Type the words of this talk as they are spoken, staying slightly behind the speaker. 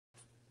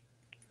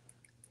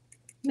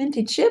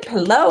Minty chip.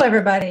 Hello,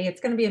 everybody. It's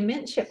going to be a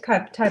mint chip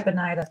type of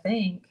night, I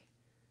think.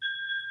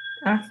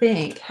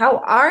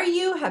 How are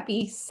you?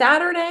 Happy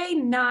Saturday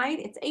night.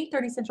 It's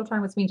 8:30 Central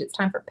Time, which means it's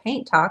time for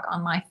Paint Talk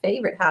on my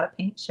favorite How to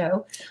Paint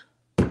show.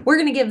 We're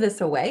going to give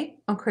this away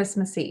on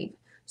Christmas Eve.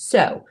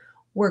 So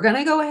we're going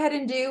to go ahead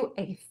and do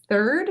a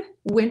third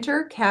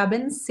winter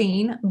cabin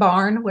scene,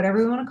 barn, whatever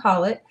we want to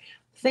call it.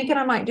 Thinking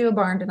I might do a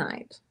barn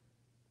tonight.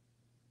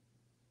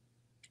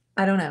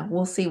 I don't know.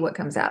 We'll see what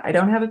comes out. I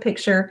don't have a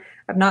picture.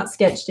 I've not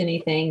sketched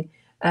anything.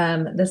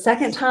 The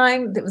second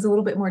time, it was a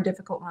little bit more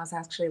difficult when I was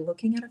actually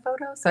looking at a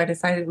photo. So I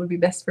decided it would be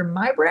best for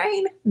my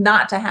brain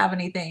not to have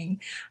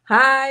anything.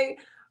 Hi,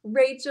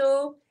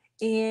 Rachel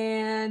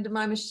and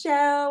my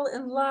Michelle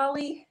and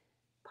Lolly,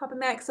 Papa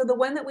Mac. So the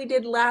one that we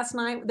did last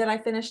night that I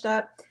finished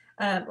up,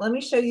 let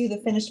me show you the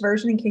finished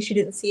version in case you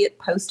didn't see it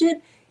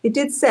posted. It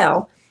did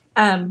sell.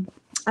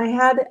 I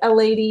had a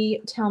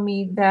lady tell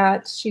me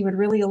that she would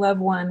really love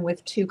one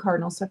with 2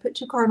 cardinals. So I put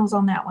 2 cardinals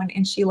on that one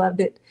and she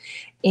loved it.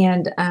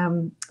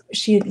 And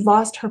she had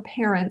lost her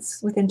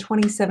parents within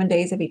 27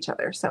 days of each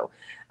other. So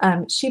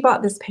she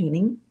bought this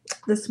painting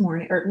this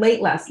morning or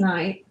late last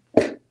night.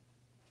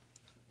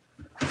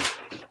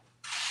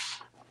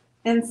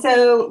 And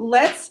so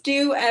let's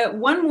do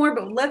one more,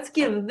 but let's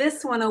give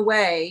this one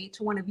away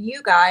to one of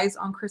you guys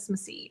on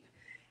Christmas Eve.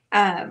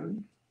 All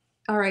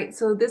right,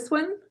 so this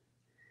one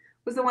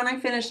was the one I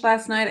finished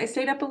last night. I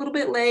stayed up a little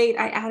bit late.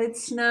 I added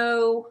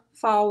snow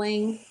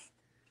falling.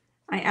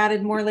 I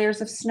added more layers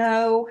of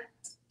snow.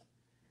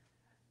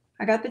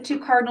 I got the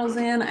 2 cardinals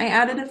in. I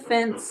added a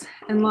fence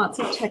and lots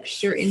of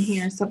texture in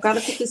here. So I've got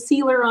to put the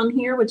sealer on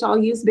here, which I'll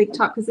use Big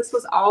Top because this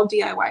was all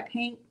DIY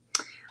paint.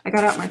 I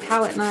got out my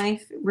palette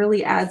knife. It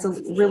really adds a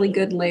really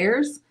good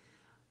layers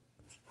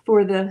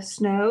for the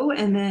snow.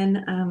 And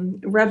then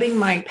rubbing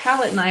my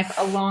palette knife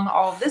along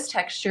all of this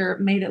texture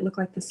made it look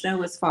like the snow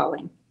was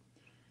falling.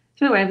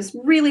 So anyway, I was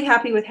really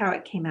happy with how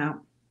it came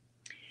out.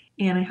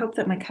 And I hope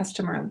that my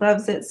customer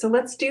loves it. So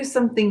let's do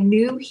something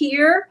new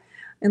here.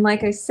 And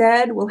like I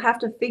said, we'll have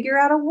to figure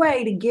out a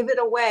way to give it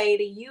away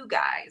to you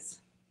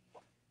guys.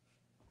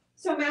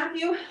 So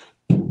Matthew,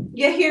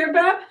 you here,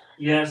 bub?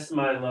 Yes,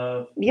 my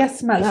love.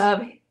 Yes, my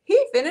love.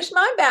 He finished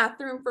my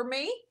bathroom for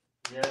me.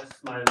 Yes,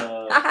 my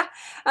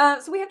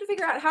love. So we have to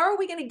figure out how are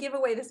we going to give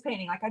away this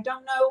painting? Like, I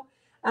don't know.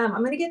 I'm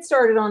going to get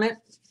started on it.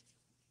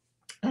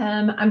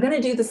 I'm going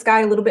to do the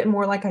sky a little bit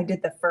more like I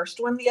did the first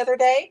one the other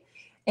day.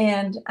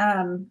 And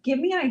give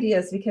me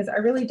ideas because I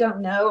really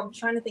don't know. I'm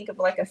trying to think of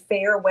like a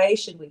fair way.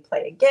 Should we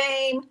play a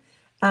game?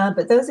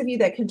 But those of you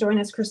that can join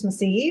us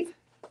Christmas Eve,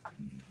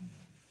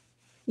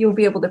 you'll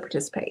be able to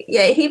participate.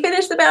 Yeah, he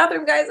finished the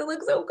bathroom, guys. It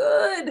looks so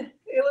good.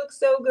 It looks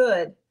so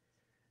good.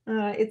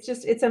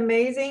 It's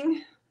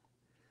amazing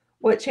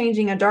what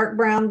changing a dark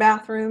brown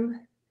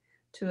bathroom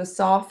to a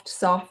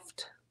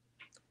soft,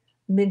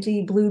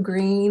 minty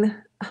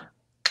blue-green.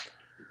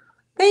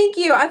 Thank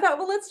you. I thought,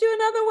 well, let's do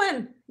another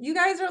one. You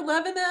guys are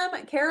loving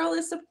them. Carol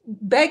is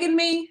begging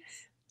me.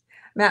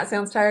 Matt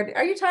sounds tired.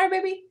 Are you tired,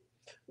 baby?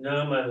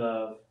 No, my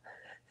love.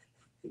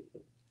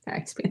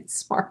 He's being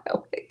smart,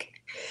 Alec.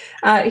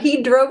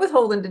 He drove with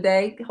Holden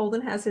today.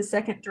 Holden has his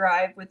second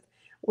drive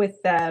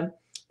with the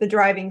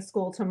driving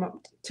school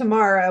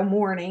tomorrow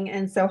morning.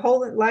 And so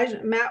Holden,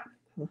 Elijah, Matt,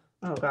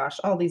 oh gosh,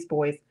 all these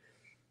boys.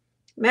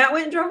 Matt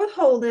went and drove with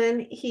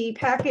Holden. He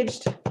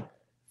packaged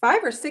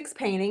 5 or 6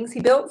 paintings. He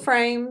built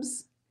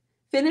frames,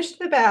 finished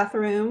the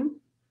bathroom,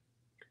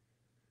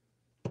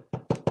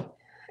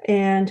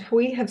 and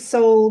we have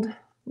sold,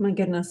 my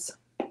goodness,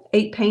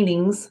 8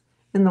 paintings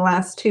in the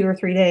last 2 or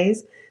 3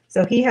 days.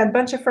 So he had a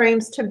bunch of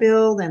frames to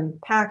build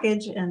and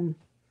package and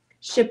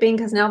shipping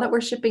because now that we're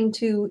shipping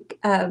to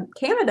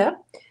Canada,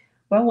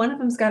 well, one of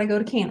them's got to go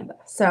to Canada.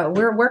 So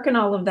we're working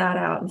all of that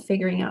out and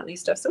figuring out new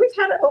stuff. So we've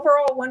had an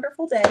overall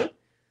wonderful day.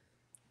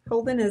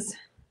 Holden is...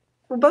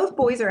 Well, both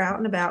boys are out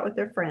and about with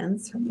their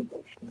friends.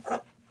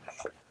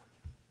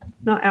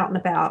 Not out and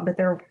about, but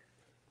they're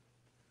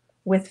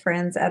with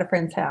friends at a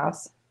friend's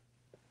house.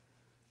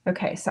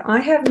 Okay, so I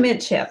have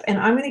mint chip, and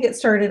I'm going to get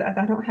started. I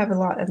don't have a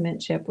lot of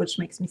mint chip, which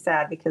makes me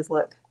sad because,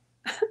 look,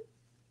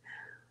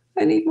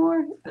 I need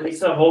more.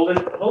 Lisa,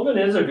 Holden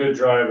is a good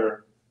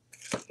driver.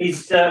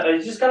 He's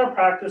just got to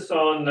practice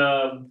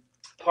on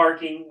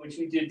parking, which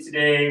we did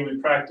today. We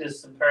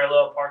practiced some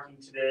parallel parking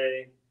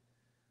today.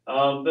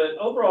 But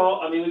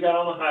overall, I mean, we got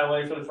on the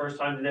highway for the first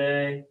time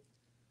today.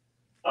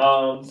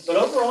 But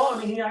overall, I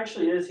mean, he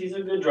actually is. He's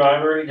a good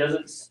driver. He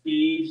doesn't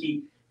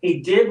speed.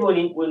 He did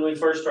when we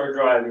first started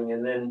driving,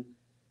 and then.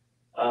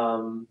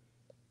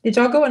 Did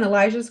y'all go in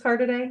Elijah's car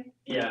today?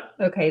 Yeah.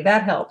 Okay,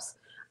 that helps.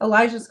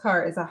 Elijah's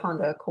car is a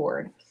Honda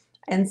Accord,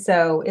 and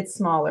so it's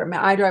smaller.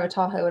 I drive a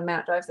Tahoe, and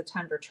Matt drives a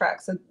Tundra truck,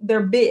 so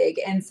they're big,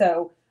 and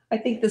so I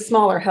think the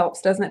smaller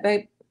helps, doesn't it,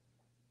 babe?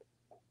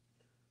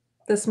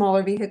 The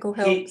smaller vehicle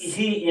helps.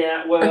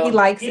 Yeah, well, or he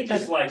likes he it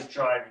just likes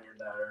driving it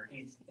better.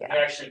 He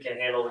actually can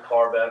handle the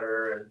car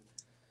better,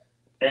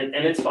 and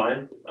it's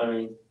fine. I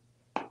mean,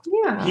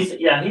 yeah,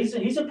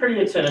 he's a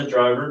pretty attentive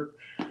driver.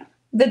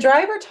 The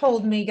driver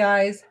told me,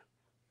 guys,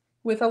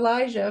 with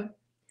Elijah,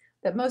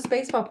 that most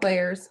baseball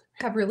players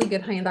have really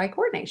good hand-eye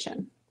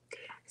coordination.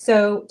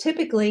 So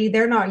typically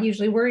they're not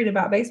usually worried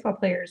about baseball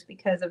players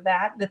because of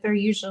that they're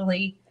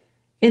usually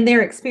in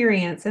their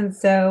experience. And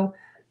so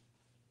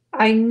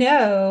I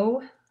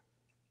know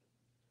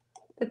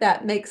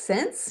that makes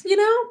sense,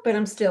 but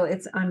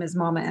I'm his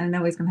mama and I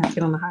know he's going to have to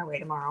get on the highway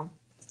tomorrow.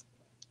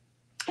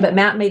 But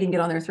Matt made him get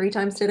on there 3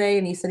 times today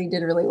and he said he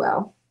did really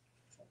well.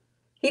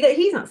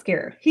 He's not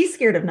scared. He's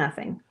scared of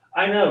nothing.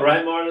 I know,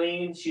 right,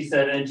 Marlene? She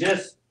said, and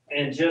just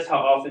how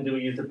often do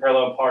we use the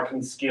parallel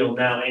parking skill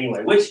now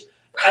anyway? Which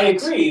I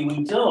agree,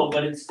 we don't,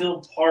 but it's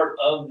still part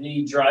of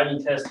the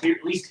driving test here,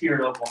 at least here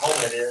in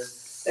Oklahoma it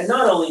is. And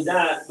not only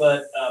that,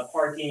 but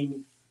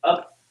parking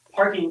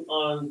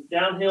on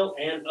downhill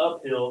and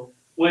uphill,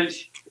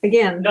 which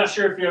again, I'm not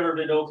sure if you ever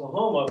been to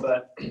Oklahoma,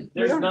 but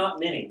there's not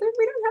many.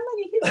 We don't have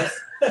many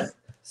hills.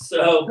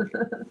 So,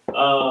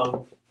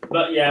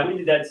 but yeah, we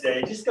did that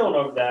today. Just going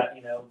over that,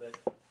 but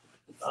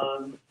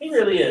he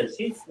really is.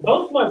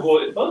 Both of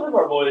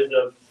our boys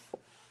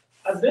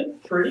have been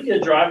pretty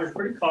good drivers,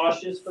 pretty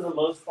cautious for the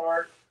most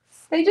part.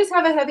 They just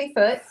have a heavy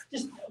foot.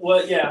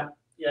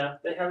 Yeah,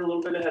 they have a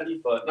little bit of heavy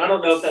foot. And I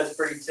don't know if that's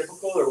pretty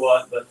typical or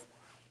what, but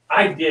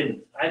I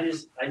didn't. I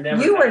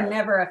never. You were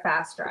never a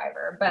fast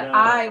driver, but No.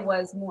 I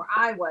was when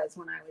I was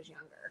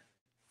younger.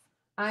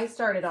 I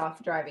started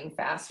off driving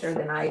faster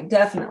than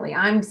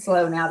I'm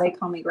slow now. They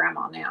call me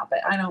grandma now, but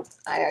I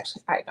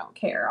don't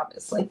care,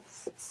 obviously.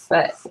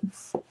 But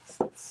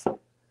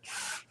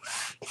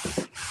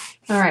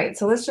all right,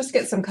 so let's just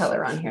get some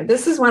color on here.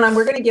 This is one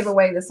we're going to give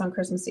away this on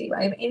Christmas Eve.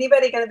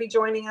 Anybody going to be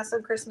joining us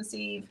on Christmas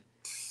Eve?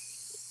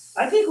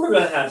 I think we're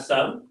going to have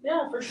some.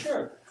 Yeah, for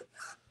sure.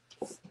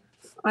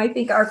 I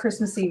think our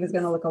Christmas Eve is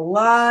going to look a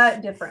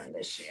lot different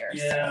this year.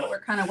 Yeah. So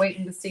we're kind of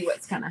waiting to see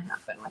what's going to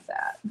happen with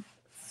that.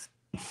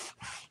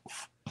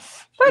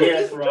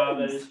 Yes, Rob,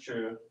 that is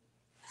true.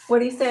 What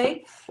do you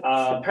say?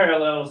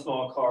 Parallel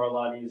small car a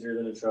lot easier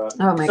than a truck.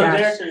 Oh my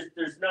gosh.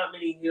 There's not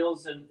many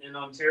hills in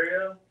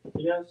Ontario.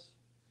 Yes, it's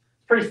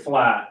pretty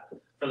flat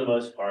for the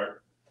most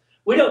part.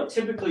 We don't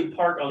typically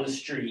park on the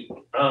street.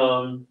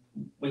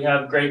 We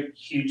have great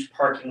huge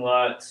parking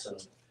lots,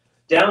 and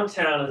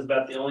downtown is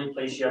about the only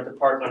place you have to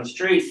park on the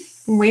street.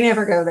 We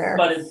never go there.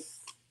 But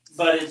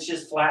it's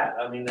just flat.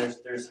 I mean,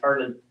 there's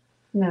hardly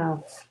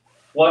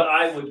what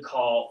I would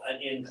call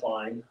an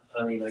incline.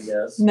 I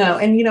guess. No,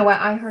 and you know what?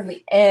 I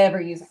hardly ever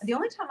use. The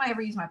only time I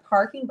ever use my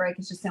parking brake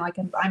is just like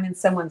if I'm in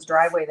someone's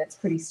driveway that's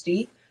pretty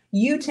steep.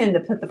 You tend to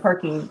put the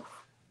parking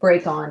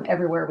brake on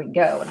everywhere we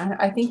go, and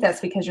I think that's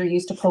because you're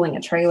used to pulling a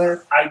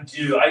trailer. I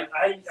do.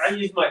 I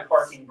use my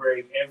parking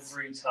brake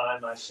every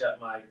time I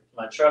shut my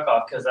truck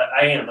off because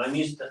I'm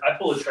used to. I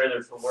pull a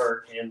trailer for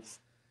work, and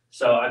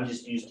so I'm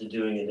just used to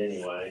doing it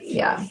anyway.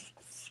 Yeah.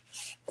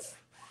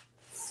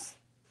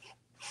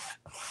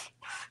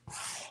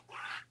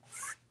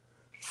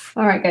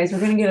 All right, guys, we're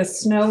going to get a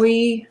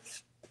snowy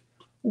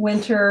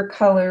winter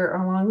color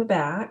along the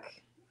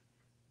back.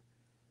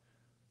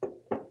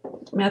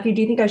 Matthew,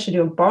 do you think I should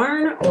do a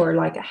barn or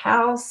like a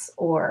house,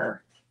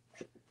 or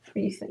what do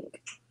you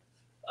think?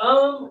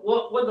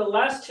 Well, the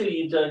last two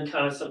you've done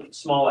kind of some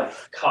small, like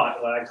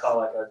what I call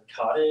like a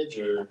cottage,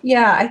 or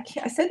yeah,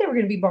 I said they were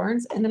going to be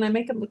barns, and then I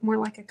make them look more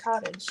like a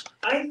cottage.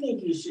 I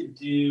think you should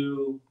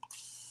do.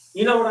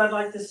 You know what I'd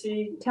like to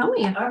see? Tell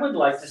me. I would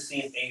like to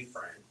see an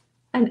A-frame.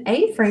 An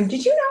A-frame?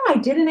 Did you know I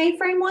did an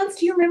A-frame once?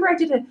 Do you remember? I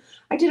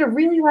did a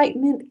really light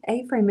mint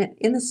A-frame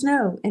in the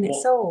snow, and it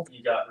sold.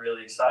 You got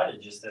really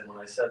excited just then when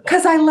I said that.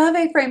 Because I love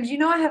A-frames. You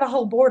know, I have a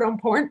whole board on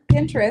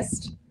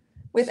Pinterest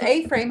with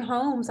A-frame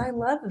homes. I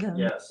love them.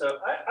 Yeah, so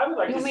I would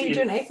like to see. You want me to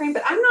do an A-frame?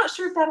 But I'm not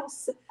sure if that'll.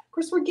 Of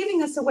course, we're giving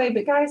this away,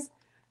 but guys,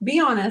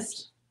 be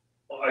honest.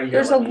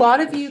 There's a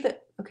lot of you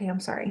that. Okay, I'm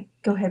sorry.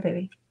 Go ahead,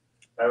 baby.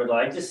 I would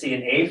like to see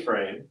an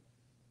A-frame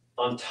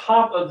on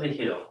top of the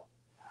hill.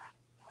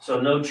 So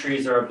no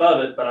trees are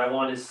above it, but I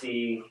want to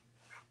see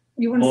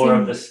more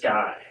of the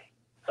sky.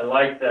 I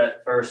like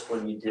that first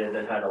one you did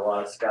that had a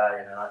lot of sky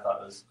in it. I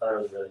thought it was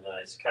really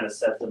nice. Kind of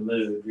set the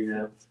mood,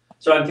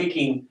 So I'm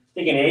thinking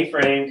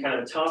A-frame, kind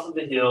of top of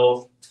the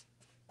hill,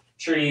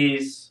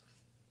 trees,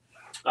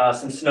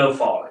 some snow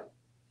falling.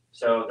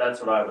 So that's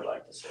what I would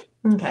like to see.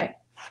 Okay.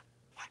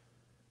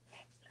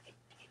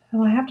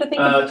 Well, I have to think.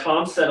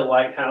 Tom said a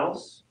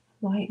lighthouse.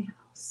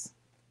 Lighthouse.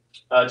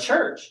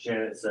 Church,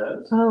 Janet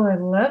says. Oh, I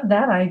love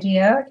that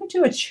idea. I could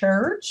do a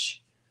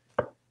church.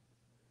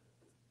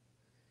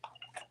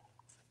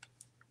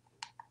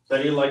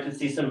 Betty would like to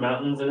see some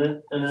mountains in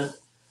it.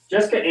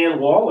 Jessica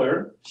Ann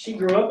Waller, she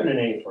grew up in an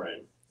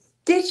A-frame.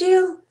 Did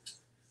you?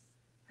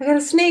 I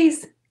gotta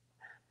sneeze.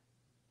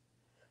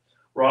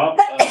 Rob,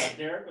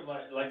 Derek would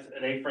like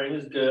an A-frame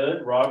is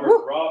good.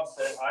 Rob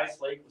said Ice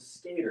Lake with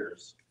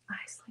skaters.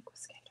 Ice Lake with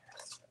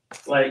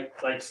skaters.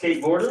 Like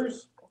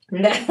skateboarders?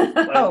 No,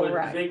 Like with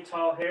right. big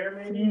tall hair,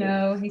 maybe?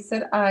 No, he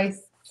said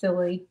ice,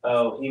 silly.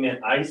 Oh, he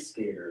meant ice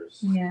skaters.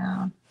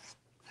 Yeah.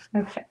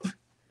 Okay.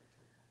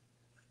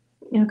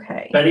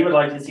 Okay. Betty would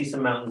like to see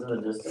some mountains in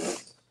the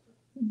distance.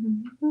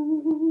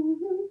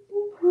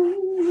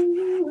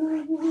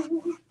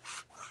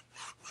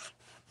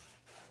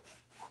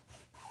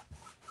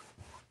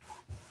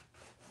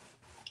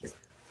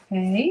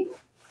 Okay.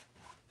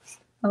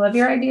 I love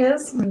your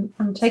ideas.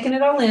 I'm taking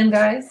it all in,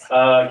 guys.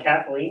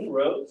 Kathleen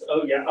Rhodes.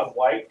 Oh yeah, a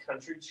white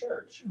country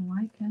church.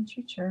 White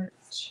country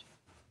church.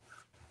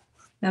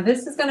 Now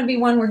this is going to be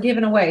one we're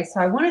giving away, so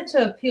I want it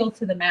to appeal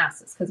to the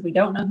masses because we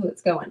don't know who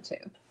it's going to.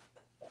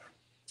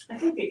 I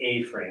think the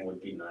A-frame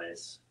would be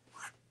nice.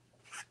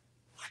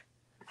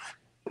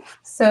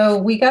 So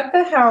we got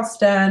the house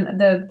done,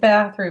 the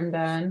bathroom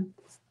done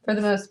for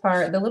the most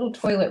part. The little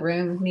toilet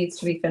room needs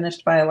to be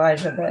finished by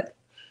Elijah, but.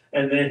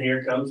 And then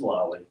here comes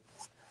Lolly.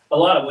 A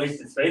lot of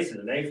wasted space in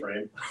an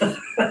A-frame.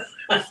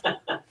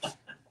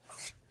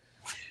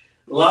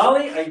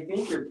 Lolly, I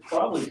think you're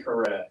probably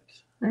correct.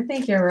 I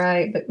think you're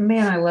right, but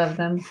man, I love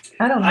them.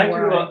 I don't know I why.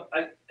 grew up.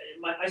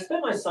 I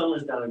spent my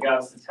summers down in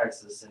Galveston,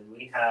 Texas, and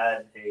we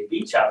had a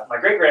beach house. My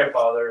great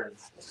grandfather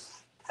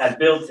had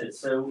built it,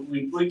 so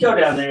we go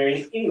down there.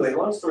 Anyway,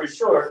 long story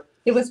short,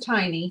 It was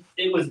tiny.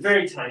 it was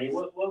very tiny.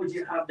 What would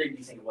you? How big do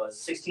you think it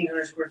was?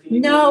 1,600 square feet?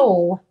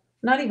 No,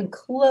 not even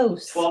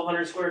close.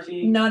 1,200 square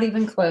feet? Not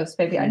even close,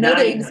 baby. I know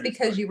that it was 900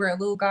 because you were a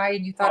little guy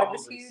and you thought it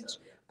was Probably huge, so.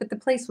 but the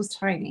place was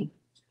tiny.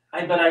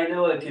 But I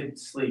know it could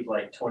sleep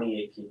like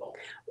 28 people.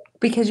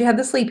 Because you had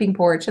the sleeping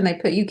porch and they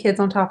put you kids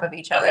on top of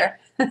each other.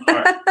 All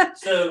right.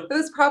 So It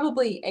was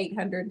probably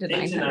 800 to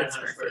 800 to 900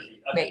 square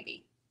feet, Okay.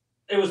 maybe.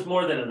 it was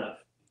more than enough.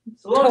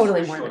 So long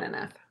Totally story more short, than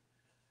enough.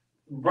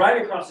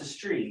 right across the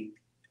street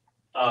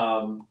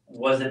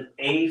was an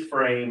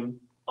A-frame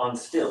on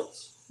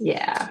stilts.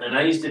 Yeah. And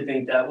I used to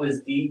think that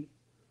was the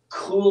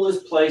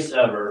coolest place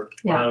ever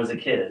when Yeah. I was a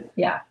kid.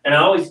 Yeah. And I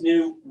always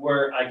knew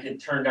where I could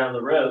turn down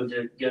the road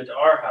to get to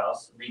our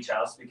house, beach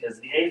house, because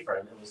of the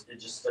A-frame. It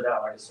just stood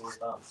out like a sore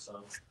thumb.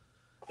 So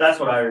that's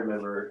what I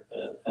remember.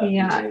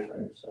 Yeah.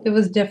 A-frame, so. It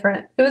was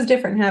different. It was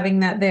different having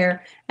that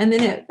there. And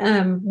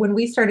then when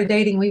we started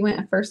dating, we went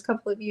the first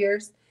couple of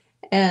years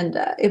and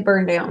it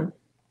burned down.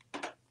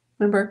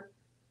 Remember?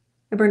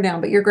 It burned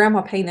down, but your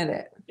grandma painted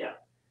it. Yeah.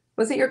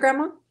 Was it your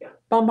grandma? Yeah.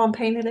 Bon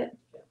painted it?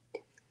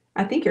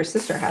 I think your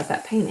sister has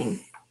that painting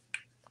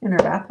in her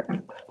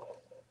bathroom.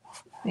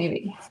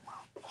 Maybe.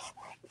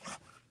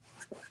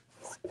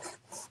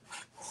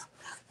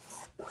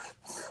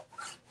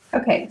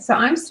 Okay, so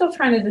I'm still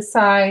trying to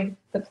decide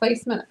the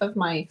placement of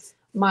my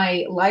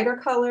lighter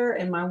color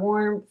and my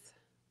warmth.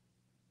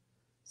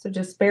 So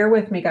just bear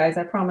with me, guys.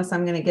 I promise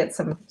I'm going to get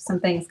some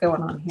things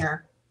going on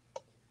here.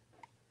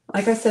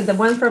 Like I said, the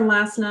one from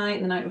last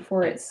night and the night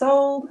before it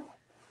sold.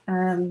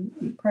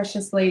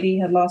 Precious lady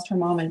had lost her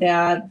mom and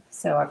dad,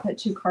 so I put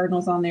 2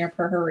 cardinals on there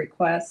per her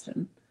request.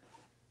 And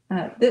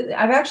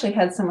I've actually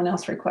had someone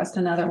else request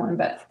another one,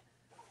 but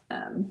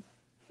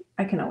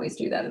I can always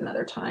do that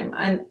another time.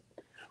 And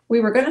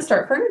we were going to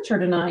start furniture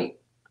tonight,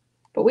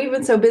 but we've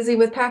been so busy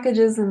with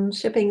packages and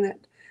shipping that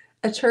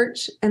a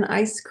church in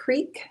Ice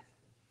Creek.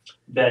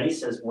 Betty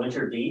says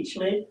Winter Beach,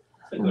 maybe?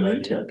 That's a good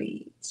Winter idea.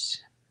 Beach.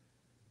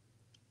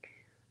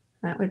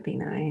 That would be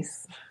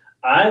nice.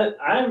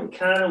 I'm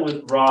kind of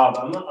with Rob.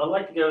 I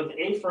like to go with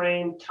the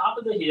A-frame, top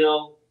of the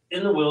hill,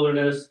 in the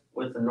wilderness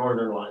with the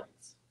northern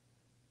lights.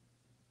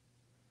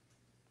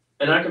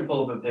 And I can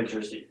pull up a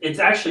picture. See, it's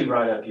actually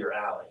right up your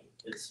alley.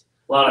 It's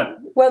a lot of.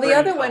 Well, the pretty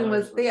other one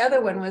colors was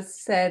with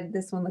said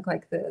this one looked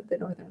like the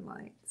northern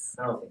lights.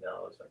 I don't think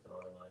that looks like the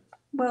northern lights.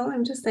 Well,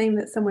 I'm just saying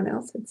that someone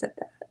else had said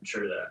that.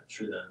 True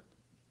that.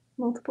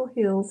 Multiple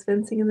hills,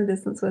 fencing in the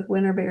distance with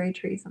winterberry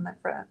trees on the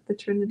front, the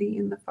Trinity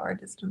in the far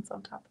distance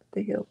on top of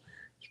the hill.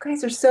 You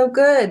guys are so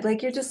good.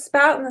 Like, you're just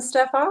spouting the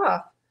stuff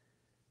off.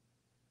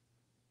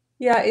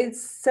 Yeah,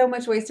 it's so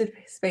much wasted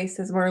space,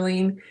 says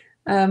Marlene.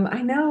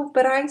 I know,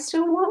 but I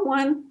still want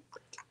one.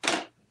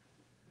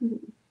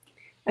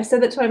 I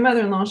said that to my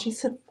mother-in-law. She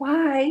said,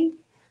 why?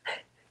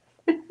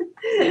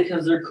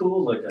 Because they're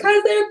cool looking.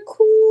 Because they're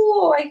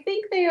cool. I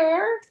think they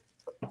are.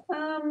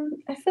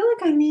 I feel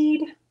like I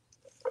need.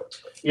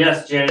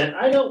 Yes, Janet,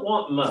 I don't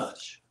want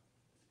much.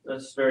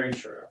 That's very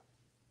true.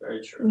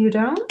 Very true. You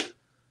don't?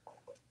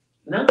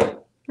 No.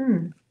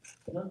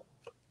 No.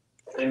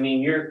 I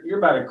mean, you're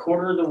about a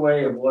quarter of the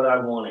way of what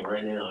I'm wanting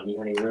right now, and you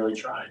haven't even really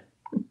tried.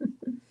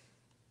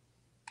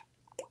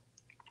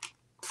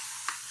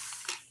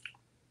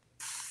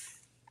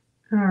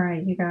 All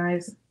right, you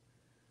guys.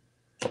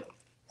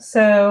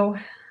 So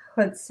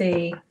let's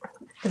see.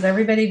 Is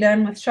everybody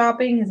done with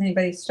shopping? Has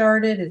anybody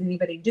started? Is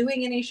anybody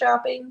doing any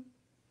shopping?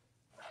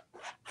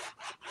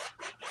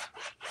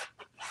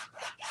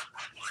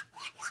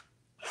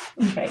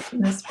 Okay,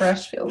 and this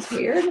brush feels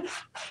weird,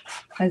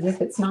 as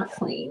if it's not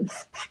clean.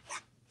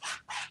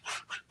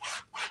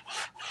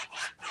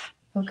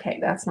 Okay,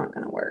 that's not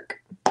going to work.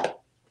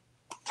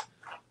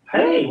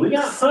 Hey, we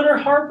got Hunter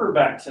Harper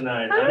back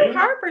tonight, Hi, honey.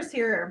 Harper's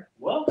here.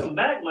 Welcome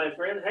back, my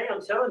friend. Hey,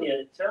 I'm telling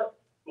you,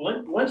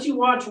 once you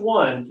watch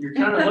one, you're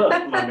kind of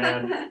hooked, my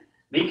man.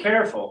 Be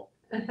careful.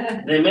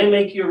 They may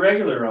make you a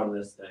regular on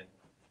this thing.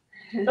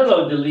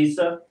 Hello,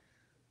 Delisa.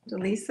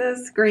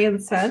 Delisa's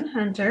grandson,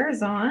 Hunter,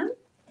 is on.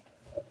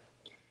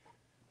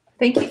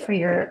 Thank you for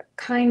your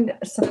kind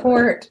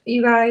support,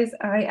 you guys.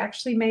 I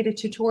actually made a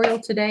tutorial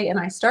today, and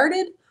I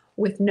started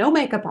with no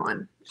makeup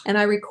on, and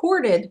I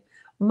recorded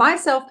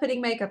myself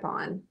putting makeup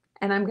on.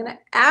 And I'm going to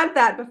add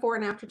that before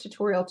and after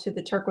tutorial to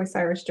the Turquoise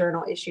Iris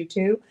journal issue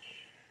 2.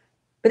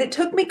 But it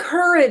took me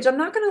courage. I'm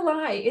not going to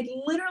lie. It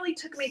literally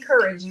took me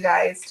courage, you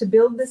guys, to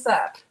build this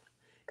up.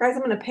 Guys,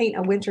 I'm going to paint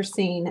a winter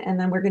scene, and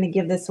then we're going to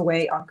give this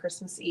away on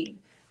Christmas Eve.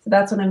 So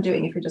that's what I'm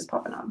doing if you're just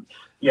popping on.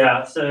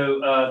 Yeah,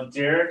 so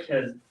Derek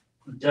has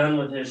done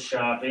with his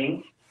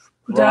shopping.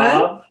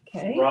 Done?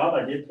 Okay. Rob,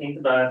 I did paint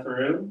the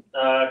bathroom.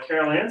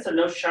 Carol Ann said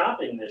no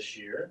shopping this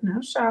year. No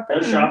shopping.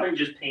 No shopping,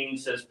 just painting,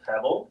 says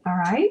Pebble. All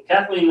right.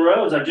 Kathleen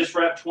Rose, I've just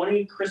wrapped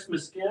 20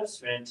 Christmas gifts.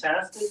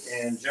 Fantastic.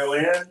 And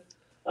Joanne,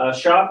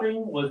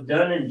 shopping was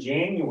done in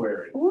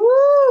January.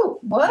 Ooh,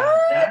 what? Now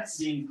that's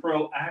being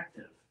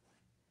proactive.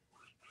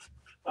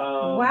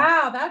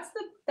 Wow, that's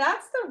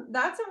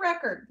a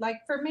record.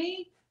 Like for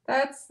me,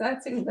 that's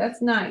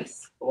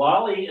nice.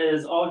 Lolly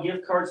is all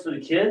gift cards for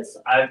the kids.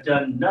 I've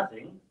done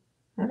nothing.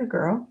 That a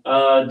girl.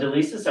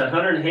 Delisa said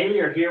Hunter and Haley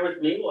are here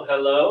with me. Well,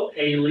 hello,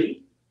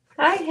 Haley.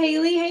 Hi,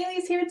 Haley.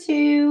 Haley's here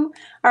too.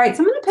 All right,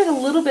 so I'm going to put a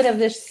little bit of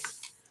this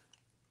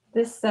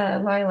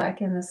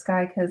lilac in the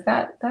sky because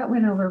that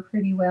went over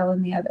pretty well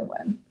in the other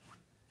one.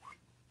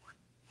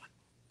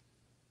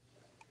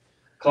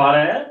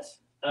 Claudette,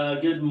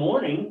 good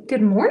morning.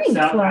 Good morning,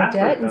 South Claudette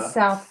Africa. in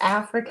South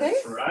Africa.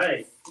 That's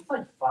right. It's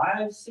like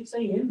 5, 6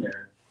 a.m.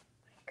 there.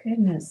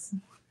 Goodness.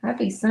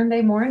 Happy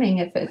Sunday morning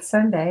if it's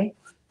Sunday.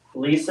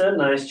 Lisa,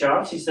 nice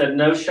job. She said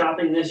no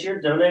shopping this year,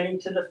 donating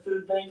to the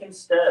food bank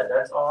instead.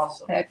 That's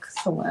awesome.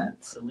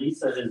 Excellent. So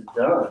Lisa is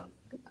done.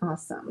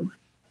 Awesome.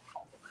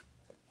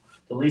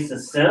 Lisa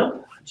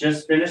Simp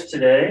just finished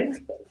today.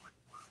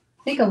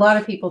 I think a lot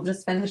of people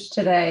just finished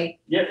today.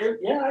 Yeah,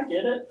 I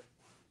get it.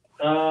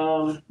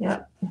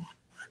 Yeah.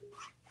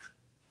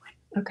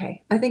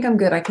 Okay, I think I'm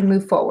good. I can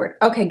move forward.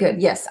 Okay,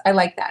 good. Yes, I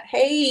like that.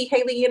 Hey,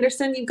 Haley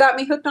Anderson, you've got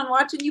me hooked on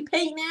watching you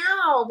paint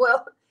now.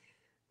 Well,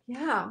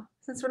 yeah,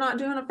 since we're not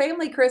doing a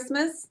family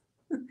Christmas.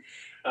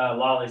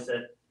 Lolly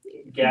said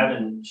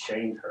Gavin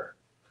shamed her.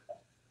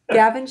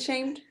 Gavin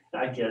shamed?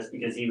 I guess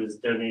because he was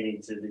donating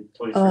to the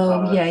Toys for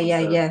Oh, Tots.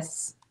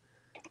 yes.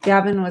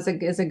 Gavin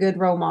is a good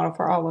role model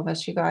for all of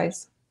us, you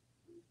guys.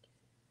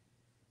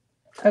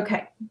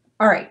 Okay,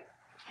 all right.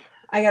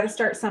 I got to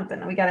start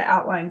something. We got to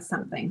outline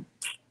something.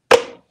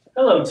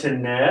 Hello,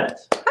 Tanette.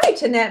 Hi,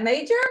 Tanette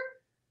Major.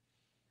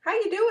 How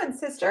you doing,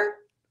 sister?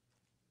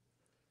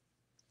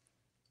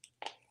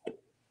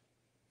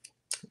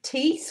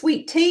 Tea,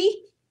 sweet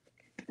tea.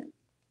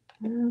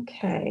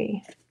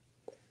 Okay.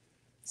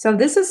 So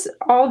this is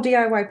all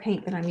DIY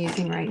paint that I'm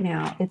using right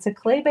now. It's a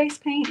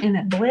clay-based paint and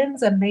it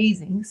blends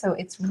amazing. So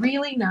it's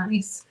really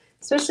nice,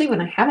 especially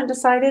when I haven't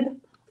decided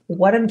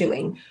what I'm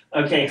doing.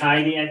 Okay,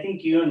 Heidi, I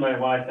think you and my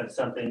wife have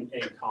something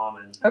in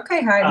common.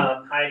 Okay,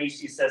 Heidi. Heidi,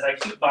 she says, I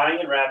keep buying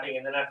and wrapping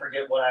and then I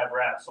forget what I've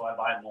wrapped, so I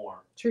buy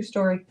more. True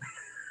story.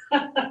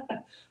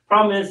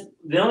 Problem is,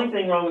 the only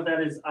thing wrong with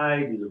that is I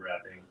do the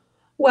wrapping.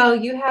 Well,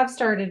 you have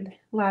started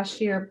last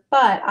year,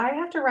 but I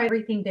have to write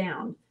everything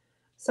down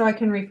so I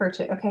can refer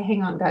to it. Okay,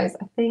 hang on, guys.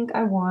 I think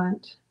I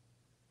want...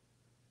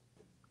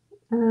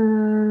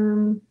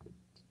 or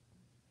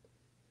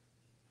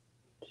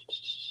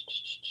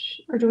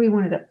do we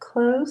want it up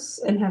close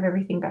and have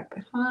everything back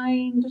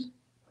behind?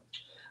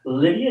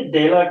 Lydia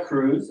De La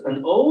Cruz,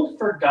 an old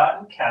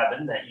forgotten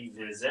cabin that you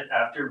visit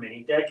after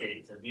many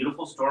decades. A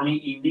beautiful stormy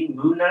evening,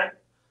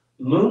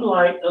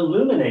 moonlight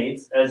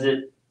illuminates as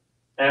a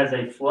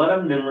flood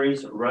of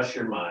memories rush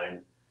your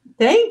mind.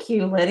 Thank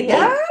you,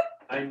 Lydia.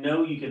 I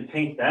know you can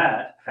paint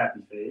that, happy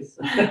face.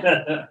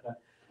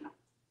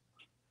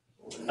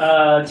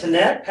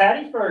 Tanette,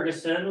 Patty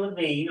Ferguson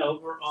Levine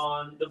over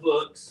on the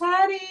books.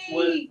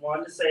 Patty!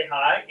 Wanted to say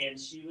hi, and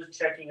she was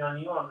checking on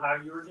you on how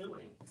you were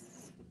doing.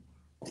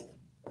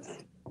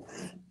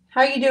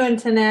 How you doing,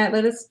 Tanette?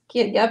 Let us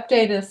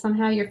update us on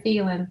how you're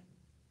feeling.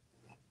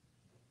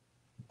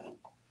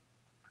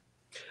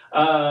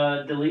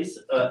 Delise,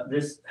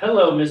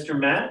 hello, Mr.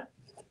 Matt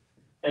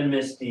and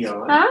Miss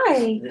Dionne.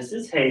 Hi. This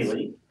is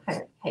Haley.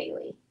 Hi,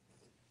 Haley.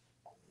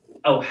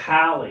 Oh,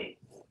 Hallie.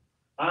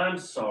 I'm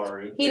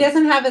sorry. He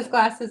doesn't have his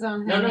glasses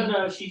on, honey.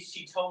 No.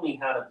 She told me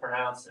how to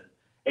pronounce it.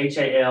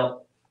 Hallee.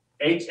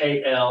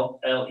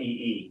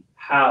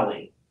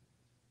 Hallie,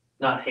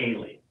 not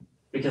Haley,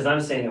 because I'm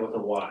saying it with a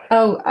Y.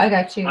 Oh, I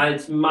got you.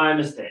 It's my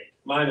mistake.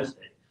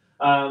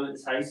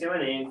 It's how you say my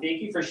name.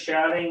 Thank you for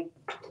shouting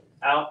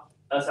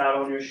us out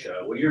on your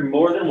show. Well, you're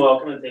more than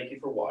welcome, and thank you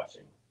for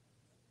watching.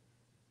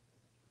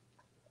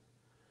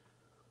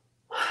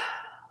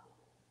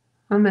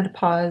 I'm going to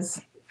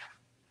pause.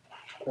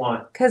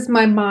 Why? Because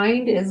my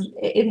mind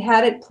it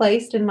had it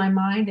placed in my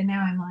mind, and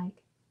now I'm like,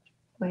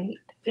 wait.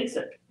 Fix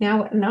it.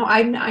 Now, no,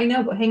 I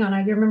know, but hang on.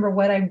 I remember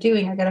what I'm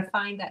doing. I got to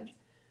find that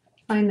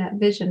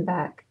vision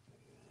back.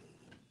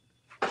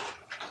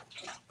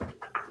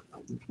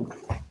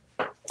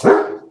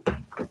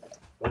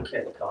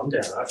 Okay, calm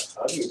down. I'll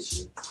get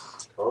you.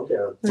 Calm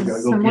down. You gotta There's go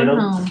get someone him.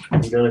 home.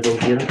 You gotta go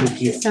get him. Go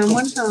get him.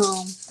 Someone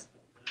home.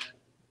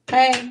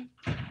 Hey.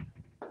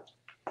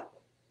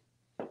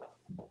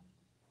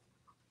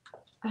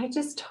 I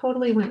just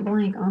totally went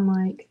blank on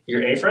like.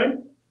 Your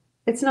A-frame?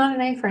 It's not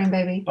an A-frame,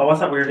 baby. Oh, I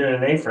thought we were doing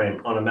an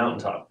A-frame on a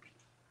mountaintop.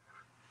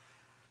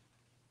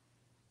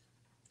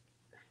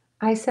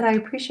 I said I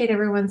appreciate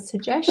everyone's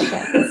suggestions.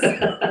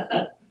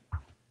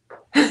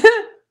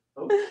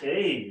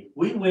 Okay,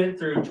 we went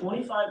through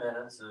 25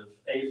 minutes of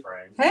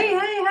A-frames.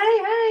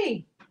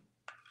 Hey.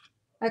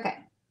 Okay,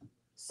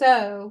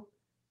 so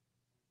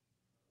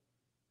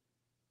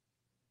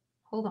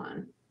hold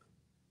on.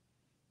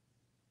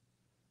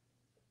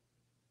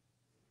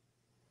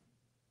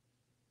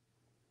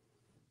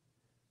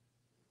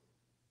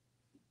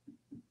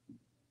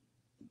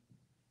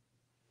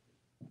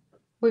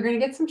 We're gonna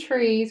get some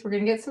trees. We're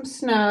gonna get some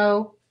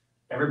snow.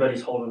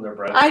 Everybody's holding their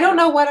breath. I don't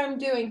know what I'm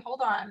doing. Hold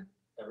on.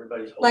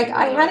 Everybody's holding Like their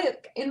I breath. had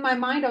it in my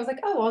mind. I was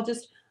like, oh, I'll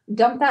just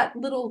dump that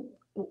little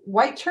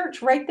white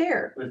church right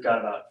there. We've got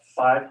about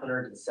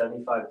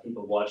 575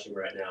 people watching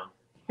right now,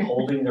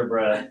 holding their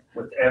breath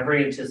with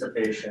every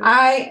anticipation.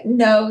 I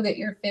know that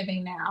you're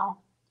fibbing now.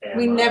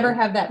 We never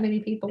have that many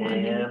people on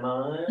here. Am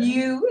I?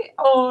 You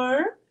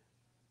are.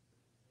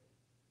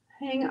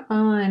 Hang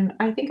on.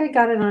 I think I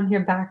got it on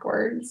here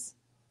backwards.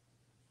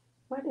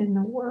 What in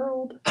the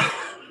world?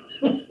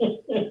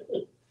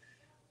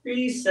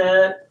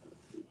 Reset.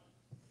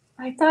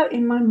 I thought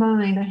in my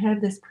mind I had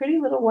this pretty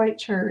little white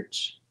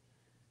church.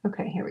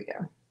 Okay, here we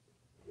go.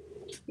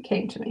 It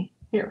came to me.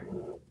 Here.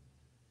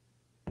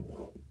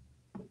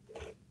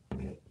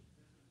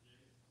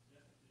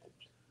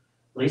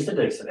 Lisa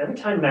Dixon. Every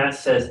time Matt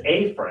says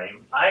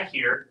A-frame, I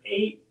hear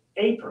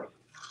apron.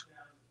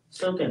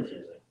 So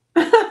confusing.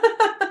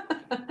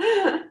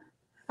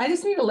 I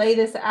just need to lay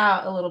this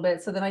out a little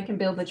bit so then I can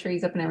build the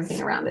trees up and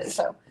everything around it.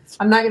 So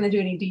I'm not going to do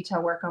any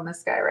detail work on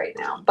this guy right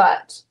now,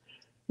 but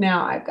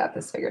now I've got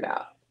this figured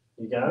out.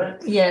 You got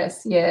it?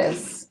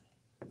 Yes.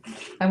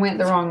 I went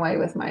the wrong way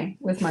with my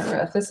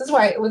roof. This is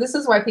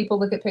why people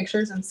look at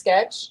pictures and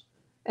sketch,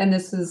 and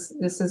this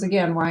is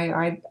again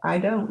why I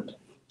don't.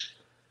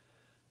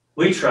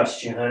 We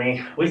trust you,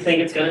 honey. We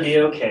think it's going to be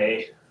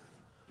okay.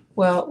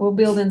 Well, we'll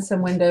build in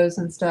some windows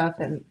and stuff,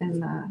 and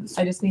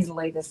I just need to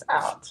lay this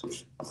out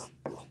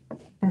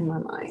in my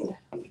mind.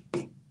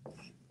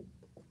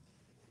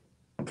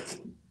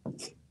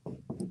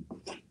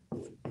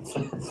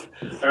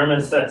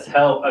 Irma says,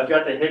 help, I've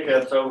got the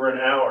hiccups over an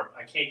hour.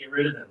 I can't get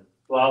rid of them.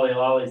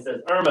 Lolly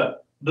says, Irma,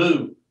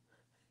 boo.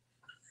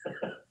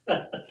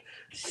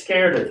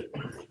 Scared her.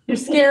 You're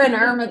scaring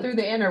Irma through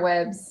the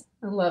interwebs.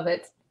 I love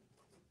it.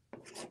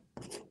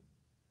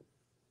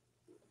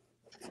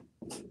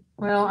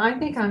 Well, I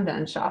think I'm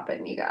done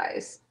shopping, you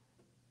guys.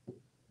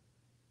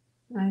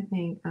 I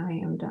think I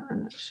am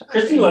done shopping.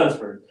 Christy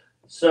Lunsford.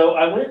 So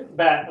I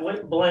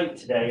went blank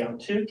today on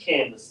 2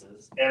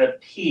 canvases and a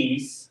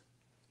piece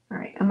All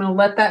right, I'm gonna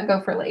let that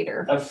go for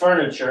later. of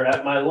furniture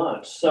at my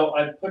lunch. So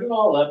I put it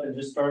all up and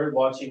just started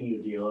watching you,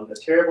 Dionne. A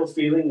terrible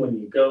feeling when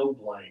you go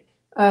blank.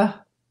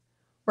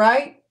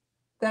 Right?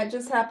 That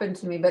just happened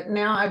to me, but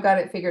now I've got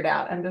it figured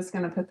out. I'm just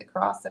gonna put the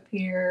cross up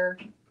here.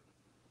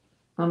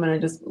 I'm gonna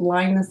just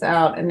line this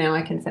out, and now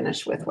I can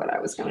finish with what I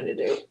was going to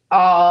do.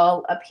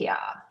 All up here.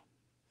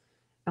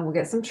 And we'll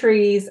get some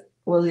trees.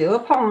 We'll do a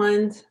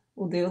pond.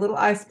 We'll do a little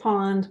ice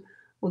pond.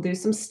 We'll do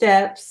some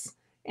steps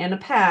and a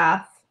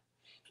path,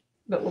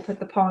 but we'll put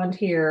the pond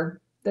here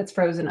that's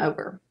frozen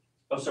over.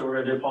 Oh, so we're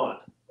going to do a pond.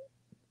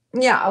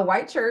 Yeah, a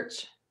white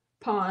church,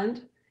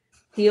 pond,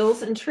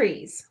 hills, and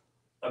trees.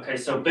 Okay,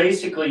 so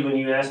basically when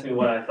you asked me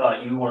what I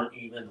thought, you weren't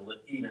even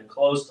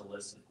close to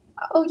listening.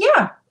 Oh,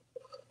 yeah.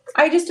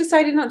 I just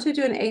decided not to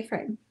do an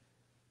A-frame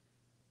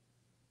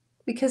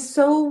because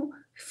so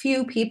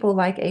few people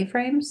like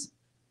A-frames.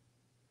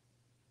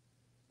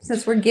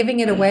 Since we're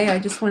giving it away, I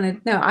just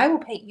wanted, no, I will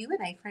paint you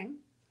an A-frame.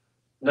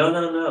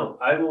 No.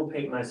 I will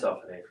paint myself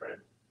an A-frame.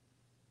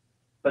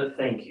 But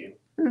thank you.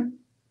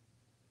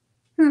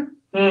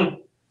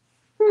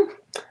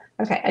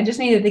 Okay, I just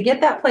needed to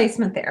get that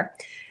placement there.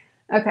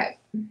 Okay,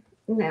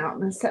 now I'm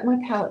going to set my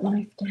palette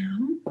knife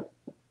down.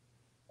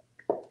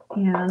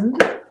 And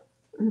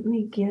let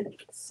me get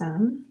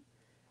some.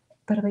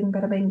 Bada bing,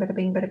 bada bing, bada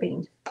bing, bada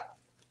bing.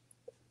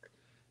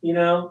 You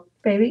know,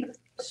 baby.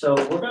 So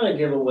we're going to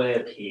give away a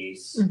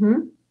piece.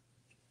 Mm-hmm.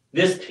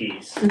 This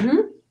piece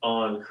Mm-hmm.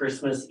 on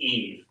Christmas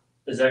Eve.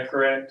 Is that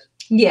correct?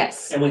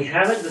 Yes. And we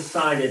haven't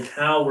decided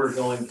how we're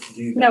going to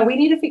do that. No, we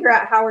need to figure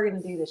out how we're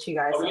going to do this, you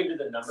guys. Are we going to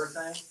do the number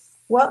thing?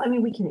 Well, I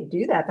mean, we can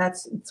do that.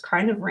 It's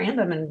kind of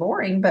random and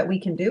boring, but we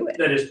can do it.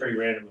 That is pretty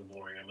random and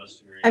boring, I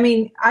must agree. I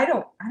mean, I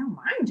don't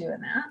mind doing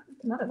that.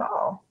 Not at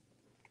all.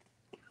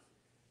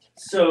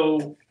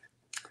 So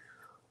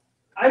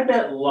I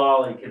bet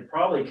Lolly could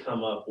probably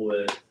come up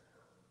with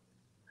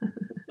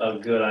a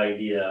good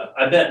idea.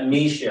 I bet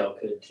Michelle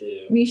could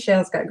too.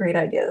 Michelle's got great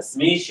ideas.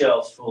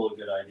 Michelle's full of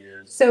good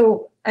ideas.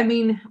 So, I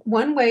mean,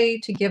 one way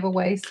to give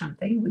away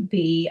something would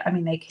be, I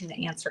mean, they can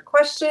answer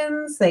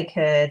questions. They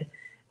could,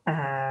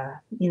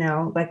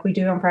 like we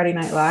do on Friday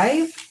Night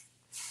Live.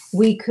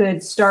 We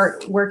could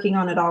start working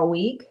on it all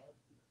week.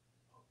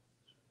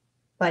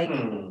 Like,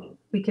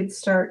 we could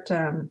start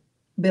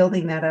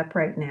building that up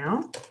right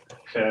now.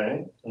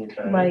 Okay.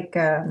 Like,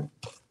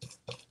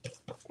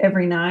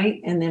 every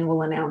night, and then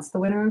we'll announce the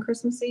winner on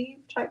Christmas Eve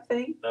type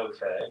thing.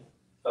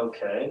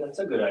 Okay, that's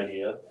a good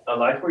idea. I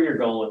like where you're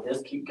going with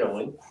this. Keep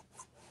going.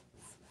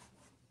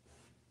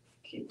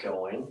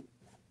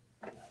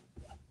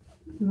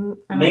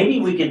 Maybe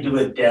we could do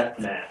a death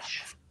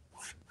match.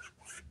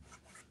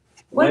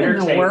 What in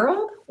the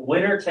world?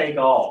 Winner take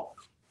all.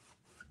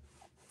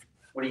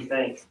 What do you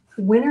think?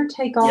 Winner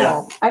take all.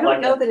 Yeah, I don't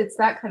like know that it's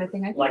that kind of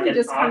thing. I think Like we an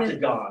just kind of.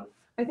 octagon.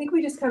 I think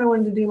we just kind of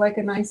wanted to do like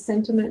a nice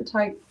sentiment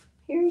type.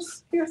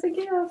 Here's a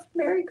gift.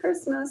 Merry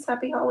Christmas,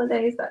 Happy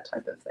Holidays, that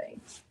type of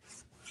thing.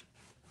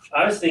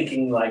 I was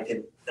thinking like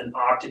an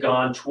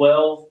octagon,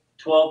 12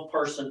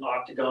 person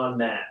octagon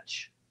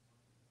match.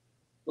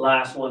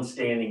 Last one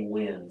standing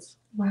wins.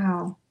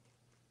 Wow.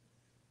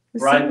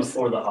 Right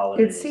before the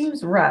holidays. It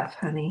seems rough,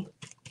 honey.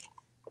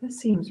 This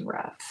seems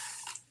rough.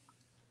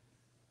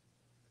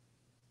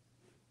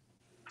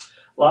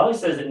 Lolly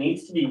says it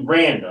needs to be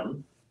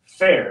random,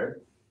 fair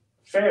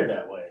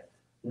that way.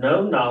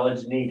 No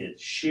knowledge needed,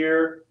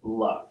 sheer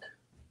luck.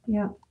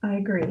 Yeah, I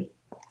agree.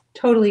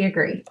 Totally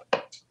agree.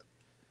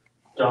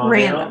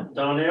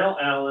 Donnell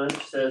Allen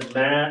says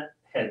Matt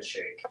head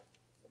shake.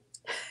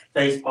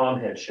 Face palm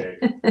head shake.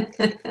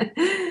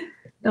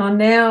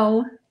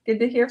 Donnell, good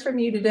to hear from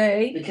you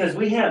today. Because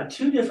we have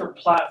two different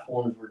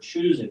platforms we're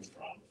choosing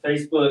from,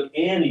 Facebook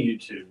and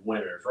YouTube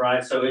winners,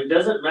 right? So it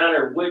doesn't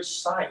matter which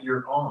site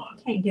you're on.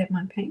 Can't get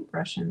my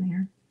paintbrush in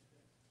there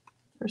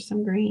for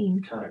some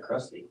green. Kind of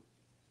crusty.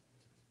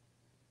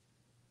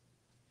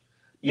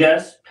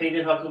 Yes,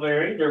 Painted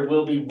Huckleberry, there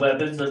will be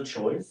weapons of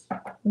choice.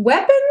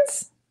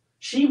 Weapons?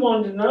 She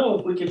wanted to know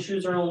if we could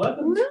choose our own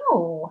weapons.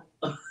 No.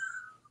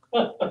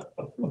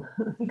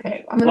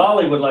 Okay.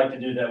 Lolly would like to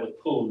do that with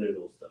pool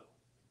noodles,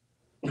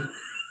 though.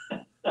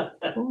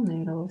 Pool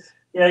noodles.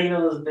 Yeah, you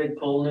know those big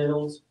pool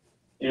noodles?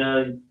 You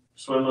know, you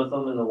swim with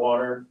them in the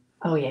water.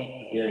 Oh, yeah.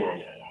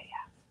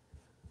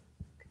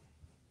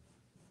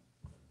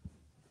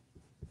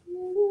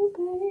 Little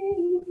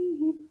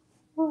baby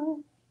boy,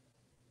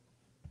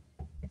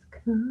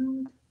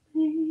 come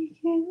make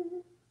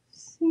you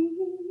see.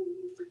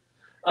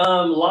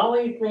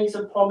 Lolly thinks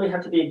it'll probably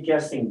have to be a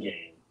guessing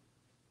game.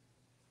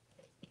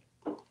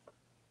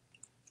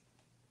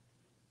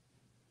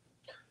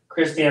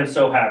 Christy, I'm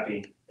so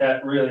happy.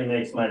 That really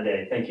makes my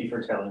day. Thank you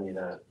for telling me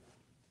that.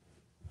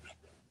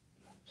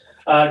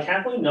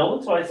 Kathleen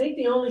Nolan, so I think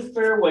the only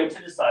fair way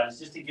to decide is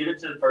just to get it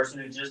to the person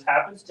who just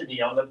happens to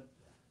be on the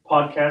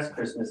podcast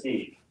Christmas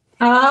Eve.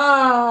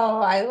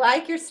 Oh, I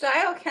like your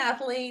style,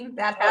 Kathleen.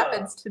 That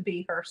happens to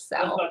be I was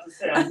herself. about to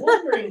say, I'm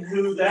wondering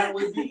who that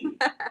would be.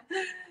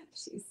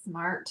 She's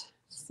smart.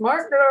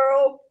 Smart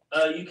girl.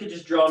 You could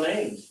just draw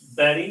names.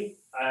 Betty,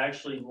 I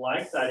actually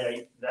like that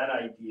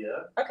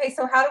idea. Okay,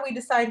 so how do we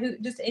decide who?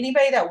 Just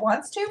anybody that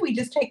wants to? We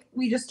just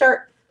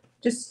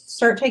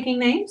start taking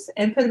names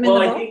and put them in the book?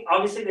 Well, I think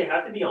obviously they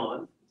have to be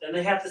on, and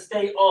they have to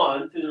stay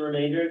on through the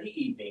remainder of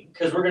the evening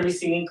because we're going to be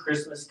singing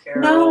Christmas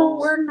carols. No,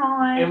 we're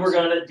not. And we're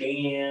going to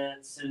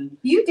dance. And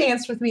you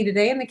danced with me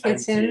today in the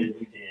kitchen.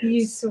 We danced.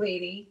 You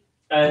sweetie.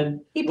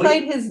 And he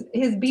played his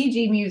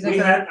BG music.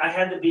 I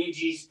had the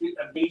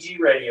BG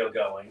radio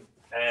going,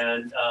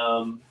 and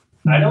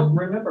I don't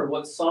remember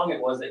what song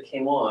it was that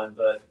came on,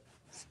 but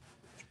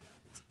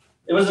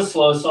it was a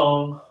slow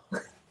song.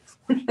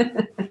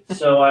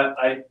 So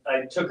I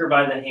took her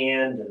by the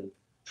hand and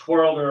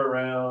twirled her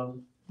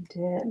around. You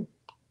did.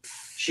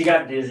 She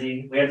got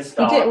dizzy. We had to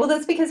stop. He did. Well,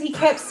 that's because he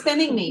kept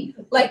spinning me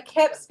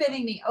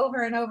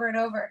over and over and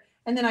over.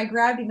 And then I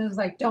grabbed him and was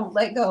like, don't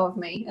let go of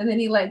me. And then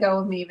he let go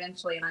of me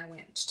eventually, and I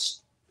went.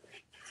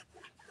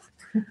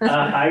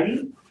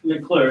 Heidi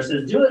McClure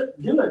says, do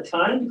a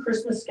timed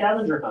Christmas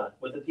scavenger hunt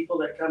with the people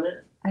that come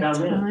in.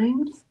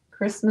 Timed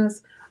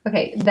Christmas.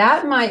 Okay,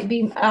 that might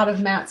be out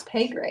of Matt's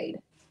pay grade.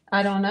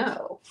 I don't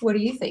know. What do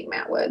you think,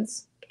 Matt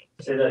Woods?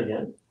 Say that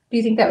again. Do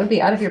you think that would be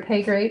out of your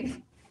pay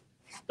grade?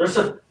 There's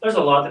a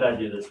lot that I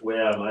do that's way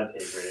out of my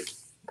pay grade.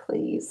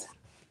 Please.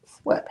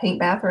 What, paint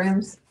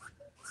bathrooms?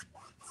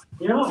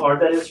 You know how hard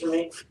that is for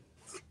me?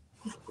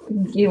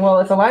 Well,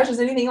 if Elijah's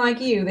anything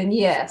like you, then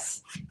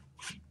yes.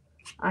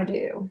 I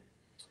do.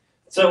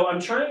 So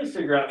I'm trying to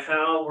figure out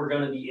how we're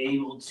going to be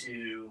able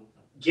to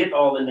get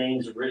all the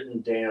names written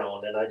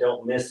down and I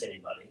don't miss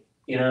anybody.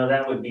 You know,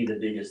 that would be the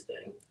biggest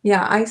thing.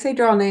 Yeah, I say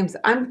draw names.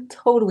 I'm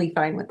totally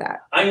fine with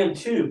that. I am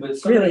too, but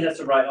somebody has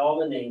to write all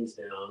the names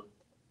down.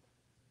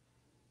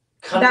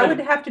 That would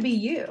have to be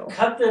you.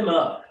 Cut them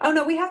up. Oh,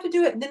 no, we have to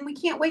do it. Then we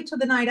can't wait till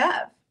the night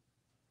of.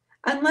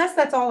 Unless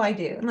that's all I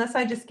do. Unless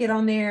I just get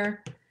on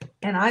there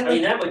and I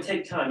mean, that would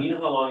take time. You know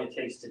how long it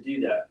takes to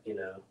do that, you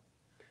know.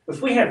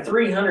 If we have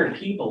 300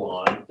 people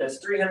on, that's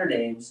 300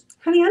 names.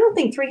 Honey, I don't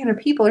think 300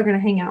 people are going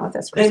to hang out with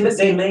us Christmas.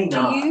 They may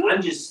not.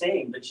 I'm just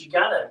saying, but you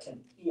gotta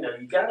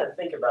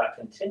think about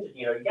contingent.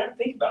 You know, you gotta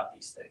think about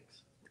these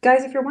things.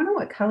 Guys, if you're wondering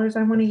what colors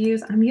I want to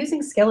use, I'm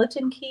using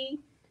Skeleton Key,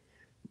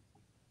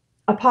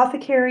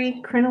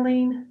 Apothecary,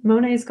 Crinoline,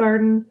 Monet's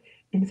Garden,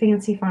 and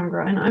Fancy Farm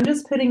Girl. And I'm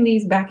just putting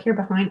these back here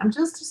behind. I'm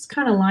just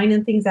kind of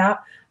lining things out.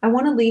 I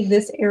want to leave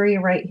this area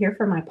right here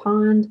for my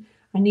pond.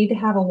 I need to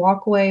have a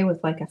walkway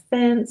with like a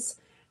fence,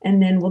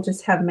 and then we'll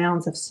just have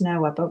mounds of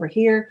snow up over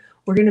here.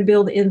 We're going to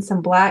build in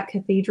some black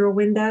cathedral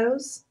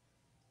windows.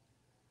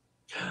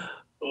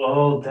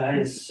 Oh, that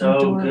is so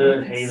Door good,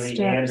 with Haley steps.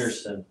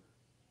 Anderson.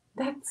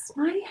 That's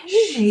my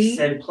She Haley.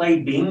 said play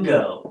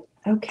bingo.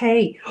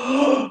 Okay.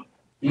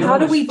 You know How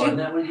do much we fun do?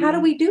 that would How be?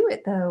 do we do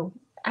it though?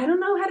 I don't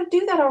know how to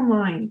do that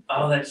online.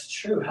 Oh, that's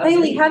true.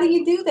 Haley, how do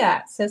you do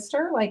that,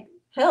 sister? Like,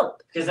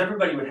 help. Because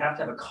everybody would have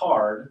to have a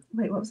card,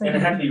 Wait, what was I and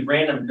it'd have to doing? be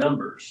random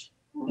numbers.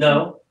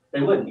 No,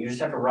 they wouldn't. You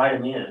just have to write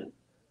them in.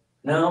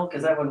 No,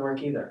 because that wouldn't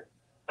work either.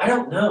 I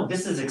don't know.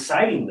 This is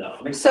exciting though.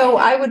 I'm excited. So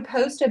I would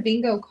post a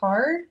bingo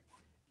card,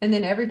 and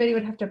then everybody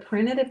would have to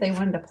print it if they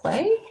wanted to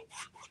play.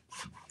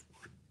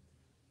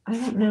 I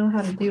don't know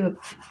how to do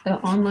an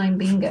online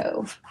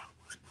bingo.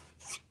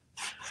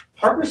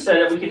 Harper said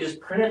that we could just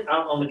print it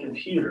out on the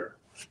computer.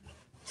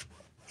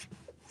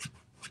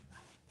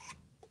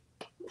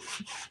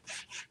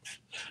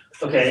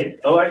 Okay.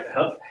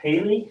 Oh,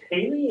 Haley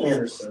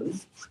Anderson.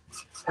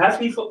 Have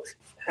people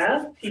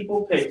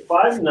pick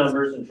 5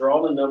 numbers and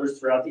draw the numbers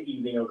throughout the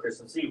evening on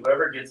Christmas Eve.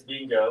 Whoever gets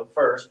bingo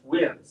first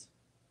wins.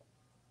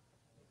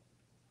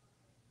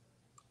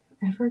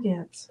 Whoever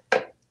gets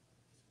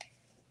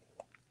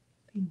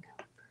bingo.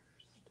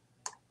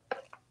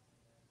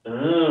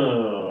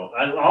 Oh,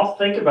 I'll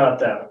think about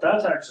that, but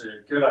that's actually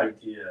a good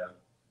idea.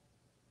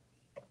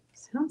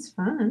 Sounds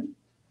fun.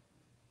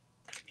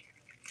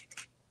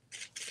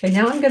 Okay,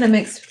 now I'm going to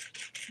mix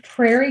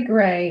Prairie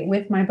Gray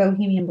with my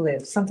Bohemian Blue,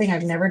 something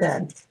I've never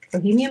done.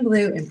 Bohemian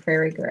Blue and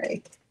Prairie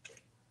Gray.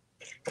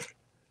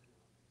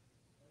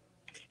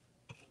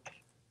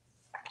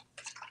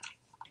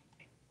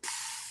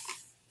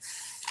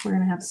 We're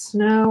going to have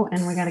snow,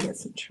 and we got to get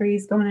some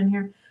trees going in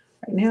here.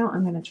 Right now,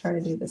 I'm going to try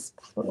to do this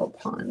little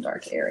pond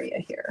dark area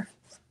here.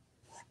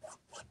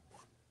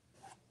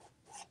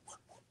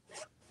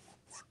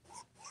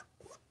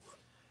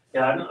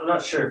 Yeah, I'm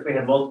not sure if we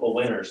have multiple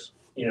winners.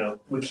 You know,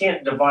 we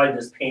can't divide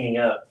this painting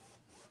up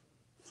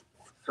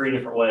 3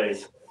 different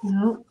ways.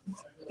 No.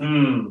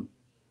 Hmm.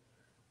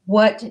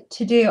 What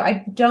to do?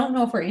 I don't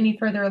know if we're any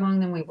further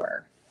along than we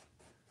were,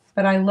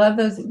 but I love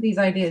these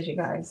ideas, you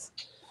guys.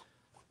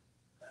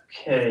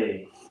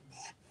 Okay.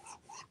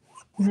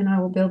 And then I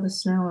will build the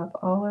snow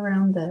up all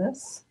around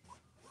this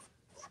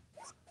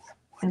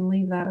and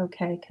leave that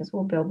okay, because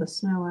we'll build the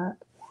snow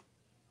up.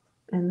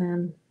 And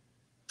then.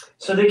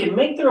 So they can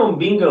make their own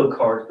bingo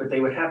cards, but they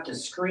would have to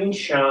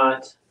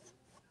screenshot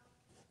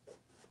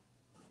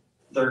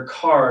their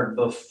card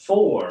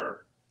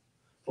before.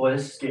 Boy,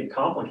 this is getting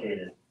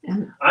complicated.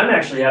 Yeah. I'm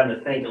actually having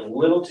to think a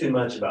little too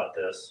much about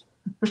this.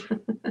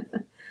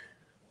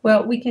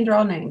 Well, we can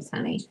draw names,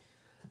 honey.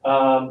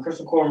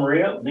 Crystal Core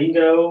Maria,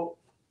 bingo,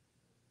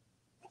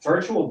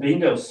 virtual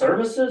bingo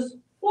services?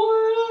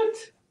 What?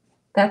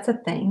 That's a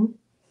thing.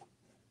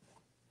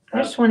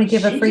 I just want to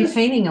give a free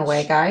painting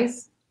away,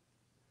 guys.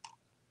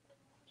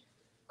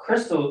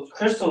 Crystal,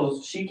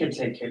 she can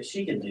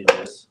do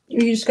this.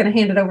 You're just going to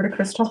hand it over to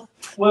Crystal?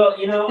 Well,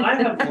 you know, I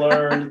have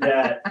learned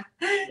that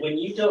when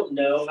you don't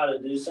know how to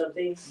do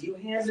something, you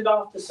hand it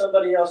off to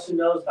somebody else who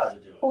knows how to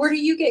do it. Or do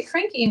you get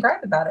cranky and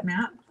gripe about it,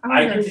 Matt?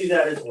 I can do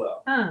that as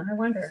well. Huh, I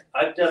wonder.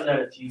 I've done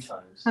that a few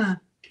times. Huh.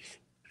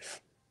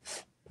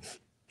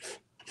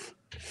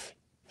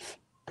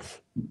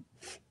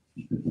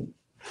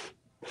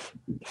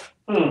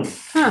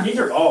 Huh. These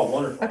are all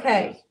wonderful.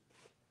 Okay.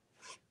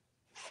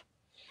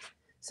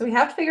 So we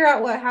have to figure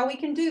out how we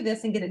can do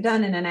this and get it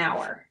done in an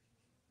hour.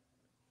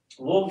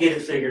 We'll get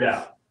it figured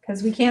out.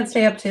 Because we can't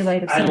stay up too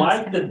late. I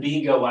like the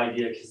bingo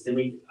idea because then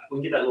we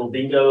get that little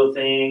bingo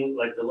thing,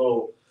 like the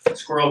little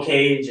squirrel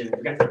cage, and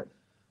we got the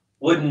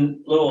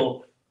wooden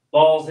little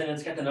balls in it.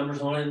 It's got the numbers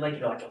on it,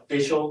 like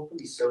official. It'd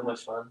be so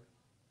much fun.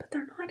 But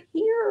they're not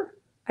here.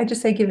 I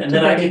just say give it and to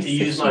then Betty. I get to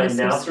use my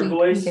announcer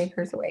voice. Gave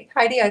hers away.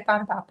 Heidi, I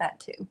thought about that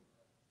too.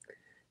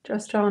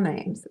 Just draw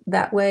names.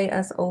 That way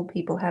us old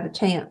people have a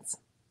chance.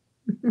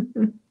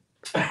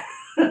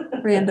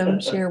 Random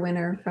share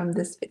winner from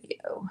this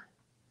video.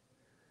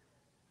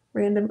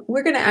 Random.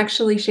 We're going to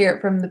actually share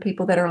it from the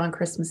people that are on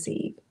Christmas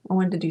Eve. I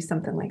wanted to do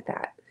something like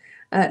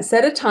that.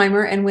 Set a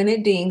timer, and when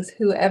it dings,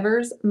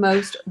 whoever's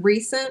most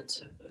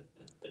recent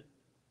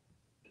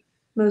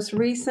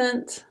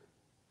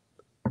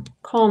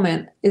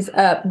comment is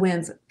up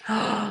wins.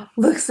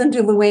 Listen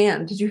to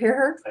Luann. Did you hear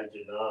her? I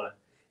did not.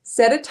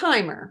 Set a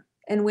timer,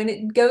 and when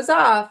it goes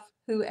off,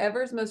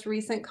 whoever's most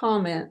recent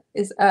comment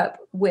is up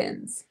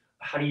wins.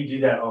 How do you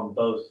do that on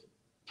both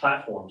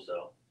platforms,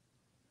 though?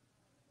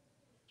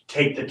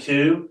 Take the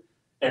 2,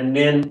 and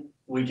then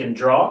we can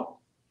draw?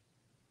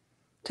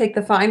 Take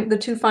the 2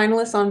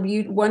 finalists on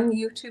one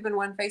YouTube and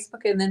one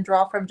Facebook, and then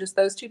draw from just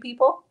those 2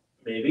 people?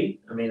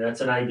 Maybe. I mean,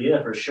 that's an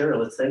idea for sure.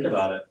 Let's think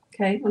about it.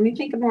 Okay, let me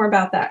think more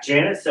about that.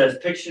 Janet says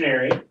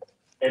Pictionary,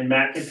 and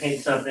Matt can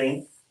paint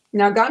something.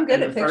 Now, I'm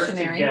good at the first to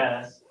Pictionary.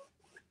 guess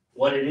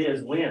what it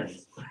is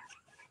wins.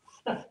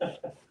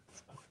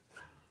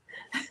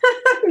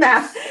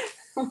 Matt,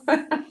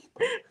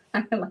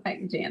 I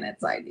like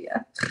Janet's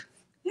idea.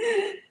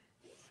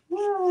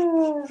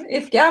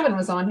 If Gavin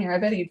was on here, I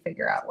bet he'd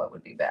figure out what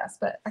would be best.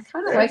 But I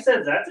kind of Eric like.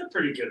 says that's a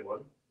pretty good one.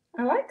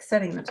 I like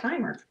setting the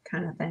timer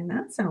kind of thing.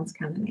 That sounds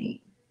kind of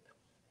neat.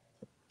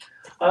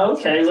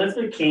 Okay,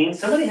 Elizabeth King.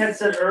 Somebody had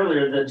said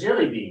earlier the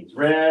jelly beans,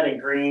 red and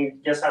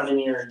green. Guess how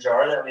many in a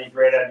jar? That made a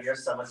great idea.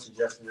 Someone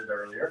suggested it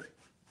earlier.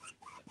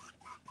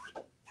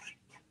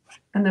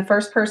 And the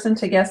first person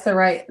to guess the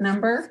right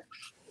number.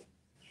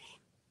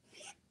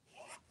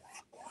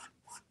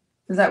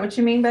 Is that what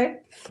you mean, babe?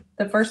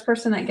 The first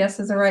person that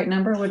guesses the right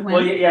number would win?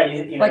 Well, yeah,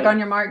 you know, like on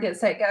your mark, get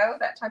set, go,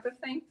 that type of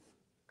thing?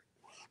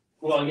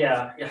 Well,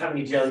 yeah. How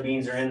many jelly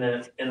beans are in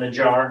the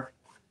jar?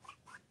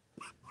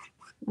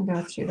 I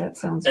got you. That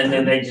sounds And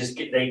fun. then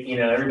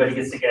everybody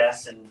gets to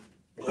guess, and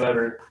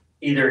whoever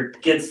either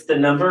gets the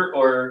number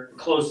or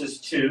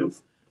closest to,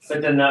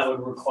 but then that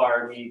would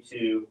require me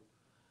to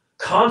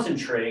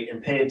concentrate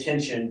and pay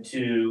attention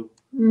to.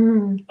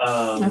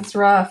 That's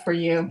rough for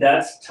you.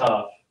 That's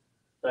tough.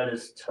 That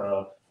is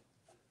tough.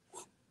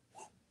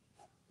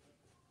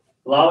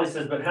 Lolly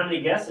says, but how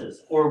many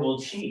guesses? Or we'll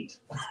cheat.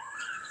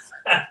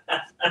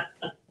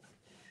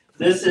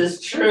 This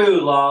is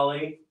true,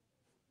 Lolly.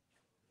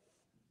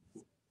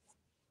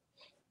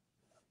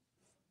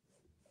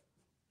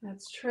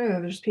 That's true.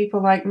 There's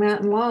people like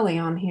Matt and Lolly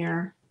on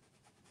here.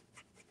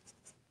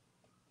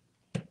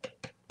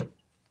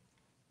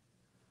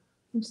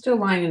 I'm still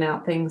lining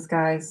out things,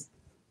 guys.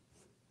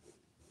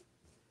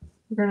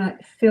 We're gonna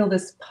fill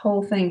this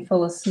whole thing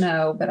full of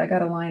snow, but I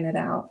gotta line it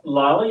out.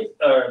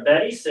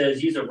 Betty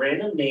says use a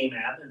random name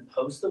app and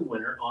post the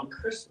winner on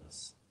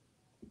Christmas.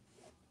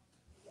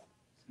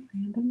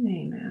 Random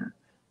name app.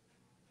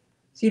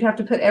 So you'd have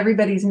to put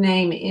everybody's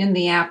name in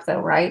the app though,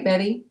 right,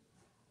 Betty?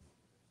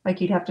 Like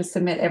you'd have to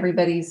submit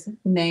everybody's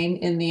name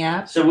in the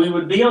app? So we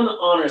would be on the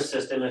honor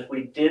system if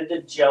we did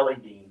the jelly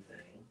bean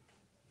thing,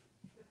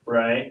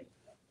 right?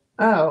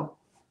 Oh,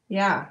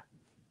 yeah.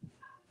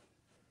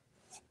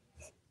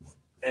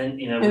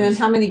 And And then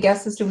how many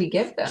guesses do we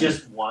give them?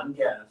 Just one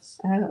guess.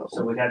 Oh.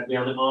 So we'd have to be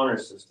on the honor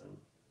system.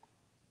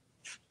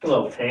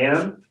 Hello,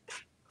 Pam.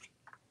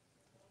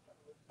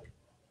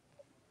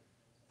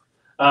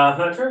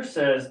 Hunter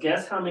says,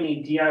 guess how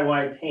many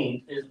DIY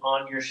paint is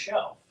on your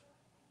shelf?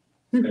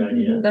 Good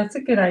idea. That's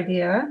a good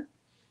idea.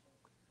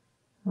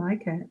 I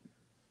like it.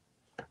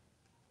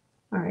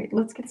 All right,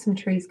 let's get some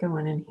trees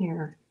going in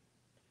here.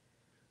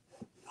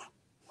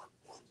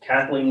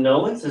 Kathleen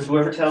Nolan says,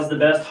 whoever tells the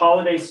best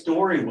holiday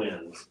story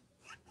wins.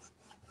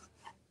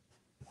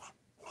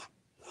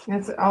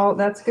 That's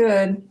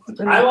good.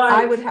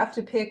 I would have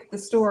to pick the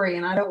story,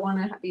 and I don't want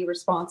to be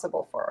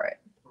responsible for it.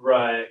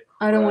 Right.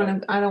 I don't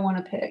want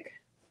to pick.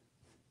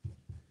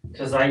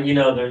 Because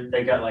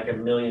they got like a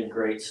million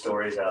great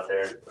stories out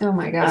there. Oh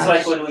my gosh! It's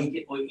like when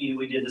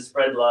we did the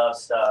spread love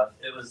stuff.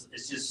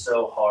 It's just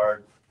so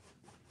hard.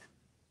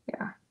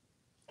 Yeah,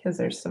 because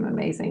there's some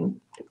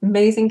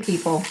amazing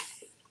people.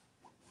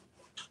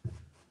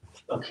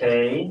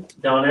 Okay,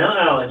 Donnell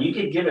Allen, you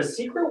could give a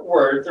secret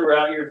word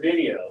throughout your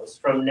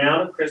videos from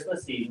now to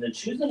Christmas Eve, and then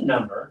choose a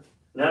number,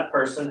 and that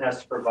person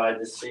has to provide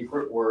the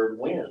secret word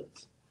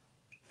wins.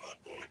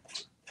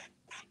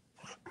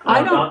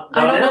 I don't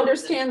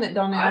understand that,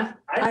 Donnell.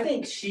 I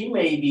think she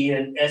may be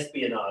in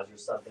espionage or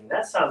something.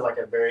 That sounds like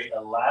a very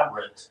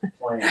elaborate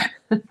plan.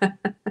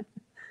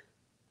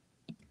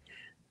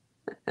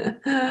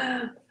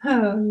 Oh,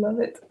 I love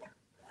it.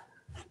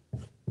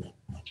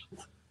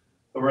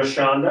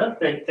 Rashonda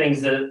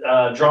thinks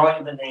that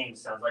drawing the name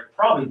sounds like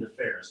probably the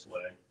fairest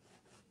way.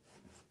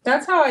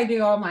 That's how I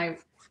do all my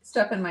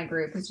stuff in my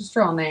group. Is just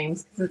draw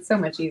names because it's so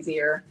much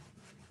easier.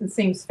 It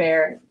seems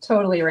fair,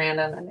 totally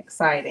random and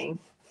exciting.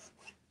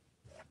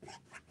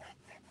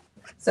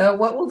 So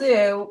what we'll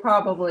do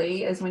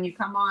probably is when you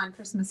come on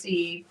Christmas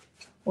Eve,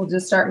 we'll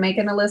just start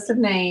making a list of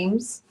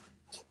names.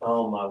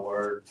 Oh my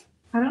word!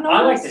 I don't know.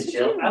 I like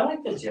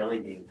the jelly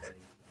bean thing.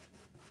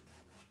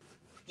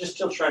 Just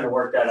still trying to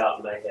work that out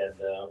in my head,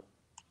 though.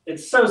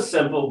 It's so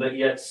simple, but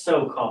yet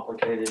so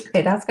complicated.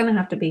 Okay, that's going to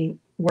have to be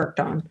worked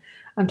on.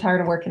 I'm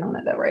tired of working on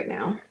it, though, right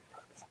now.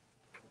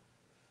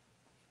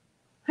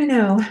 I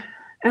know.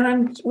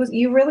 And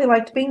you really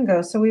liked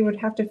bingo, so we would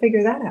have to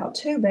figure that out,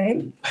 too,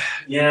 babe.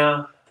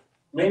 Yeah.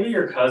 Maybe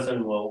your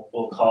cousin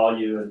will call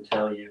you and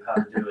tell you how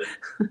to do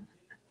it.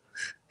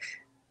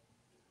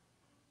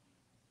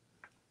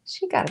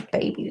 She got a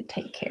baby to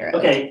take care of.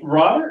 Okay,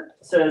 Robert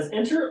says,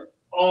 enter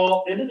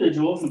all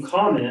individuals who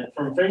comment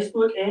from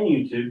Facebook and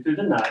YouTube through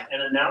the night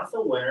and announce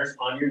the winners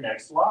on your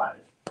next live.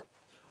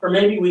 Or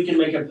maybe we can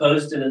make a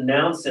post and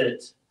announce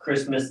it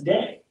Christmas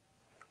Day.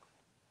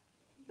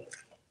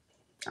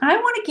 I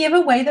want to give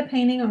away the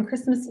painting on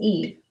Christmas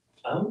Eve.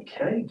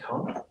 Okay,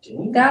 calm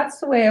down. That's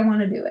the way I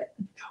want to do it.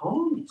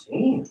 Calm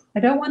down. I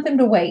don't want them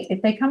to wait.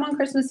 If they come on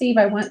Christmas Eve,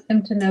 I want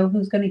them to know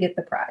who's going to get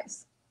the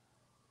prize.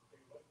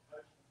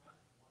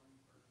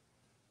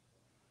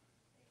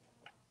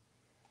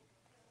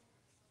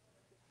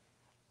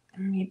 I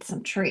need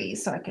some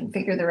trees so I can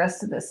figure the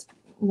rest of this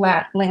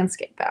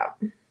landscape out.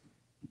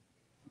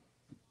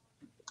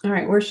 All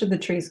right, where should the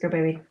trees go,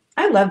 baby?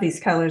 I love these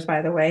colors,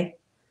 by the way.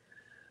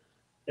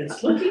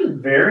 It's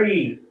looking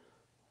very.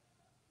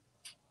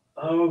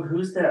 Oh,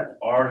 who's that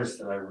artist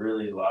that I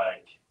really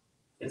like?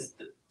 It's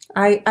the,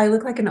 I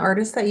look like an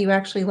artist that you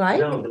actually like?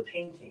 no, the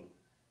painting,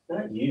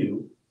 not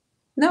you.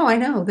 No, I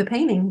know the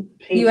painting.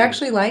 Painting. You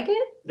actually like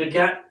it? The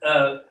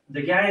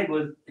guy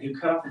who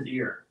cut off his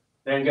ear,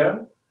 Van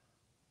Gogh,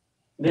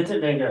 Vincent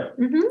Van Gogh.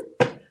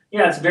 Mm-hmm.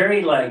 Yeah, it's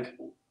very like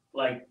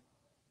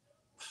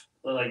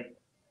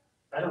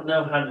I don't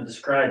know how to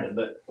describe it,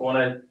 but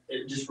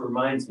it just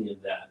reminds me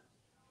of that,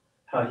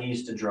 how he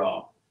used to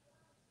draw.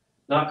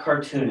 Not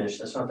cartoonish.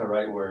 That's not the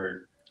right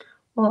word.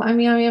 Well, I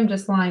mean, I am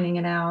just lining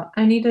it out.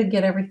 I need to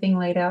get everything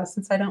laid out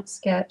since I don't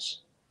sketch.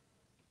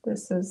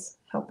 This is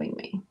helping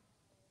me.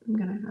 I'm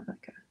gonna have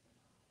like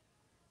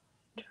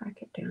a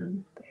track it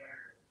down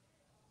there.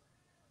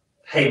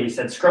 Haley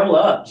said, "Scroll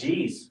up.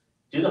 Jeez,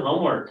 do the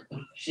homework."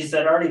 She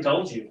said, "I already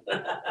told you."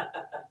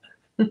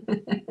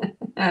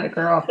 Atta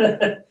girl.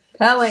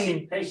 Tell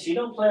him. Hey, she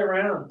don't play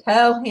around.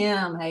 Tell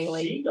him,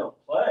 Haley. She don't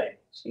play.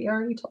 She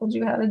already told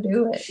you how to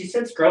do it. She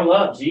said, "Scroll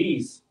up."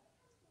 Jeez.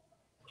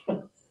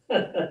 Okay,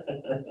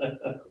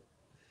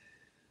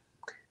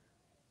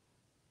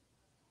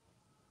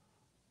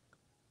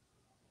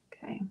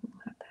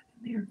 we'll have that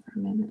in there for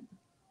a minute.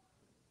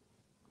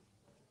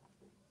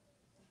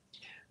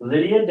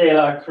 Lydia de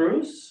la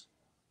Cruz,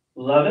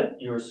 love it.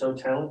 You are so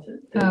talented.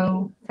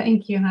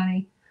 Thank you,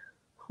 honey.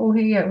 Oh,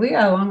 we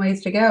got a long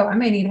ways to go. I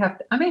may have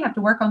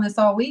to work on this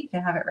all week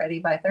to have it ready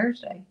by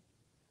Thursday.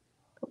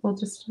 But we'll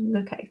just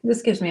okay.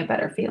 This gives me a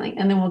better feeling,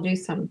 and then we'll do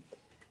some.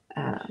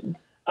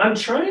 I'm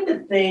trying to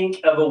think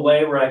of a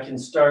way where I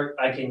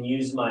can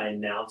use my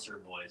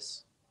announcer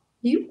voice.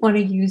 You want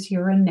to use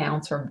your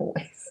announcer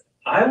voice?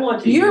 I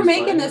want to. You're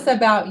making this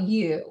about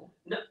you.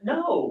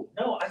 No.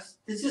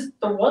 This is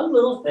the one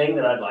little thing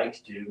that I'd like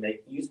to do.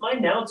 Use my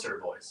announcer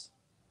voice.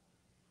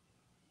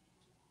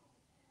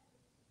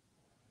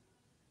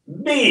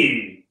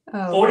 B.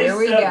 Oh,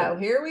 47.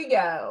 Here we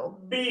go.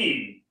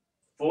 B.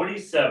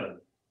 47.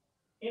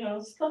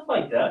 Stuff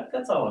like that.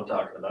 That's all I'm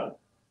talking about.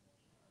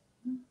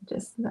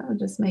 That would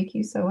just make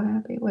you so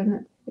happy,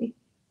 wouldn't it, baby?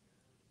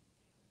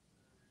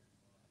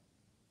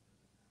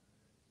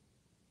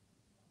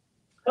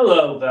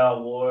 Hello,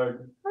 Val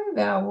Ward. Hi,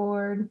 Val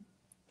Ward.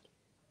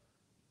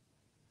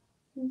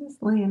 I'm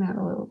just laying out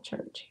a little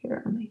church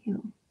here. I'm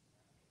making.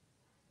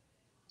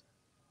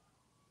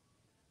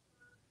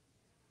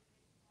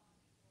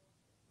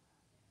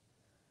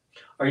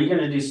 Are you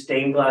going to do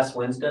stained glass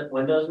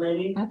windows,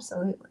 maybe?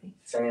 Absolutely.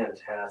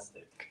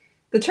 Fantastic.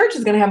 The church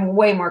is going to have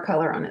way more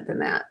color on it than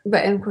that,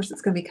 and of course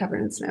it's going to be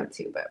covered in snow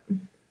too. But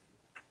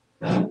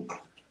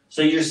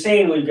so you're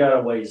saying we've got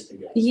a ways to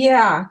go?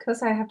 Yeah,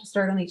 because I have to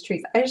start on these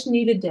trees. I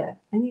need to.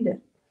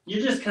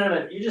 You're just kind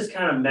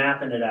of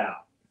mapping it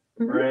out,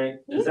 right?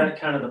 Is that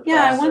kind of the process?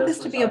 Yeah, I want this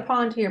to be a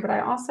pond here, but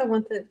I also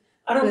want the.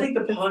 I don't think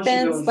the pond should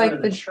fence, go in front like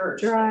of the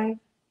church. Drive.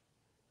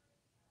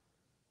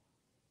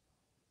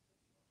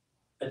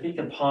 I think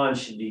the pond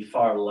should be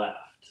far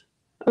left.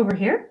 Over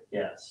here?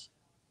 Yes.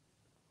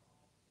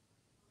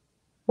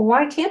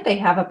 Why can't they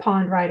have a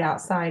pond right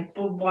outside?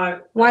 But why?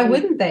 Why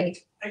wouldn't they?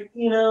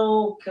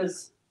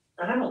 Because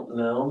I don't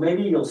know.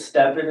 Maybe you'll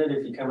step in it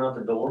if you come out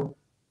the door.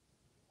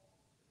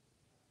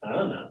 I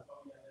don't know.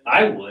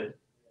 I would.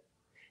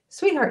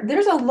 Sweetheart,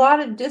 there's a lot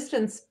of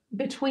distance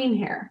between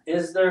here.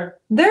 Is there?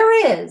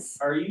 There is.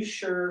 Are you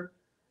sure?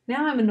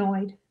 Now I'm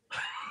annoyed.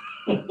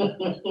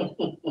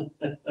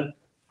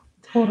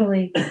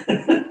 Totally.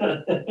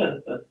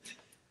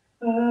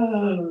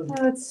 Oh,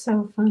 it's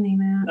so funny,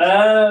 Matt.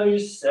 Oh, you're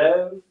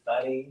so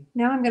funny.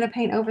 Now I'm going to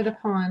paint over the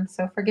pond,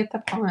 so forget the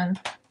pond.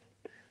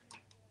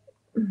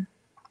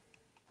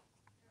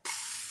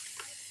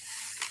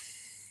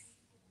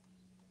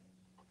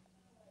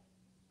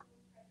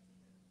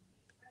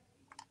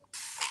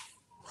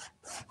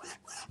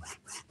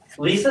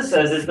 Lisa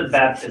says it's the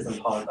baptism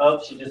pond.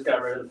 Oh, she just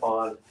got rid of the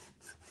pond.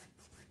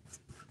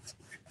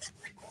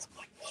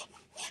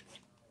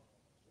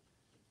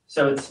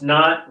 So it's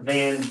not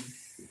Van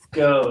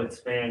Gogh, it's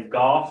Van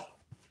Gogh.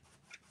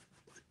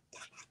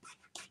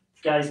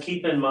 Guys,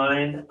 keep in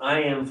mind,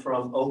 I am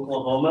from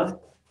Oklahoma.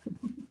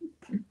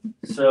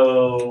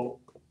 So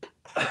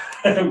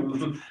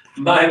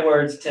my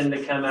words tend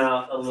to come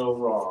out a little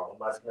wrong,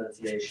 my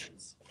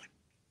pronunciations.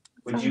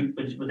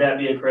 Would that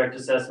be a correct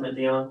assessment,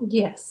 Dionne?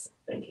 Yes.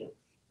 Thank you.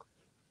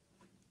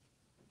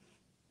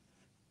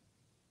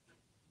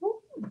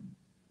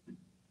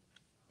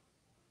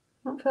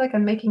 I don't feel like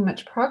I'm making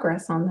much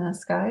progress on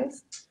this,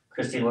 guys.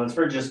 Christy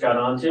Lunsford just got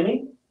on to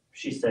me.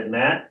 She said,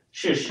 Matt,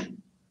 shush.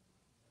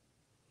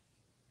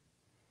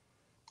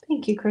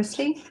 Thank you,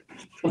 Christy.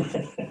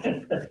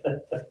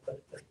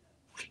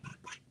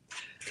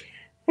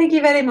 Thank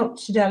you very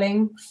much,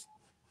 darling.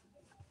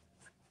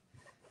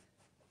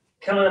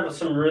 Coming up with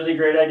some really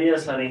great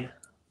ideas, honey.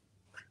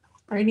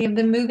 Are any of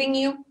them moving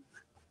you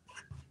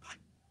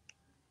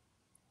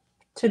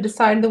to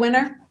decide the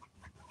winner?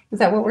 Is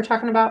that what we're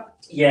talking about?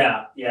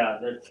 Yeah.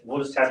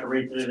 We'll just have to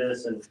read through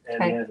this and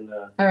Okay. then.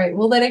 All right,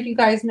 we'll let you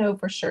guys know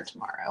for sure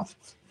tomorrow.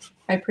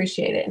 I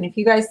appreciate it. And if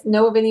you guys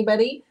know of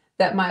anybody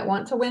that might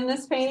want to win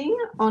this painting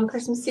on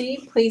Christmas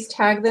Eve, please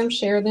tag them,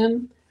 share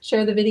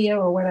the video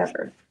or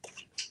whatever.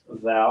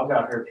 Val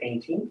got her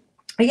painting.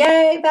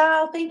 Yay,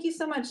 Val. Thank you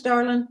so much,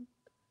 darling.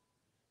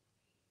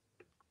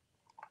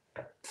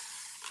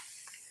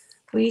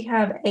 We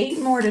have 8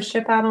 more to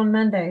ship out on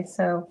Monday,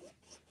 so.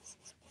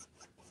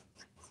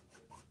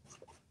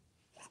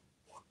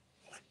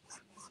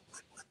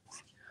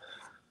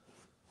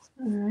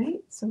 All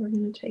right, so we're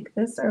going to take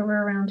this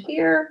over around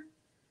here.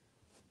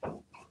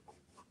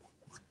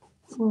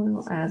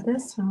 We'll add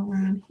this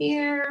around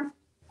here.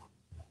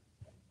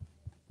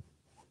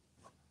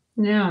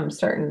 Now I'm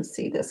starting to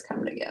see this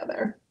come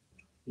together.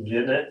 You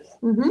getting it?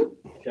 Mm-hmm.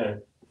 Okay.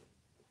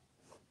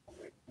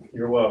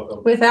 You're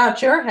welcome.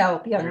 Without your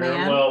help, young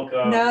man. You're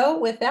welcome. No,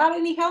 without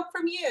any help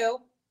from you.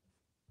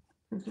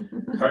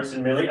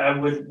 Carson Millie, I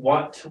would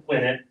want to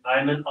win it.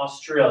 I'm in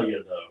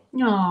Australia, though.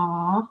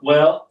 Aww.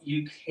 Well,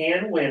 you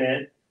can win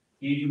it.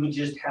 You would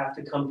just have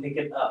to come pick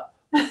it up.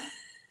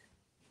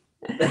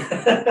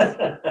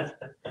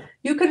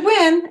 You could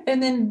win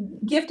and then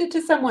gift it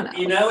to someone else.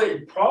 You know,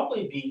 it'd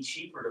probably be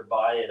cheaper to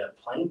buy it a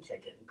plane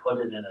ticket and put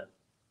it in a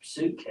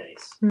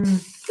suitcase.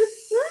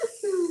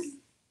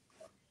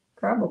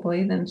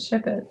 Probably, then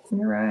ship it.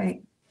 You're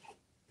right.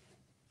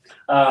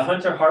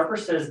 Hunter Harper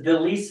says,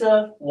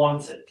 Delisa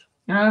wants it.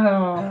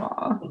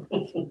 Oh,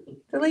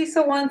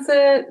 Delisa wants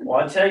it. Well,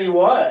 I'll tell you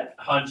what,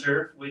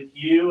 Hunter, with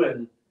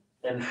you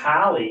and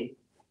Hallie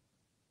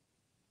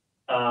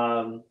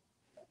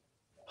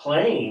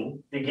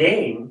playing the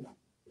game,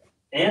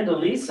 and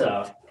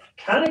Delisa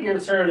kind of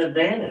gives her an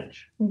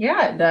advantage.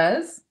 Yeah, it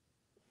does.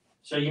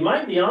 So you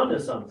might be onto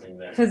something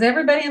there. Because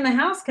everybody in the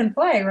house can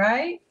play,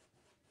 right?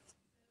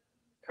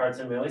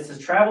 Carson Millie says,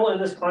 travel in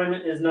this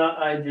climate is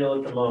not ideal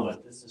at the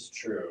moment. This is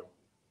true.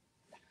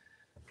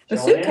 The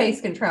Joanne?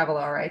 suitcase can travel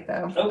all right,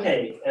 though.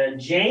 Okay,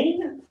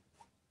 Jane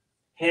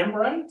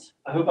Hambright,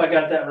 I hope I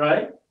got that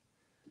right.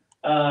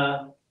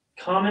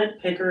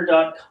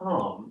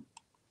 Commentpicker.com.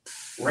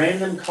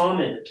 Random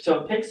comment. So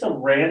it picks a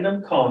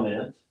random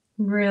comment.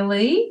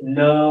 Really?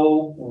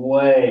 No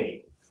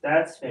way.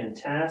 That's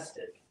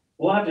fantastic.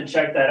 We'll have to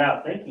check that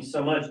out. Thank you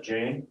so much,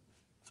 Jane.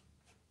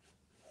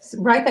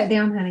 Write that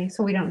down, honey,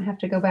 so we don't have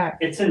to go back.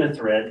 It's in the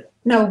thread.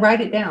 No, write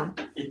it down.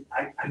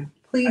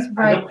 Please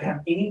I write. don't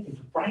have anything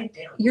to write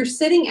down. You're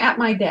sitting at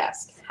my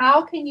desk.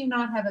 How can you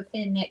not have a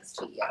pen next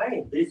to you? I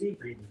am busy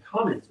reading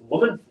comments,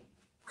 woman.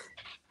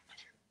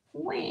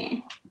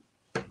 Wah.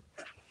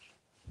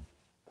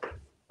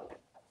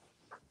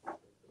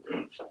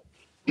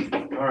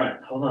 All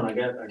right, hold on. I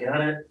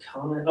got it.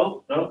 Comment.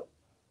 Oh no.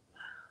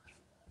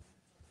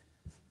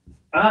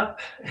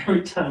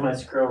 Every time I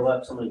scroll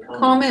up, somebody comments.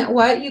 Comment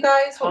what, you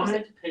guys? What was it?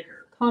 Comment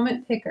picker.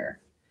 Comment Picker.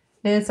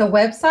 And it's a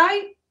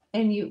website,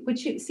 and you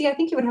see, I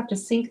think you would have to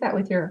sync that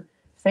with your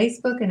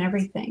Facebook and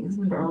everything.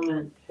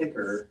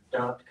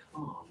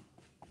 Commentpicker.com.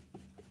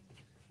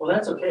 Well,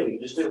 that's okay. We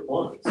can just do it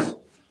once.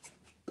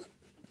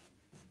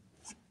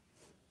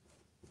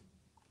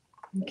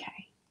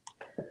 Okay.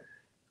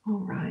 All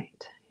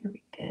right. Here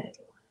we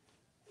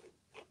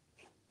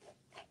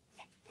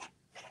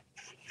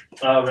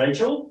go.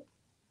 Rachel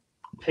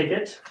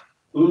Pickett.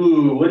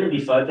 Ooh, wouldn't it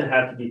be fun to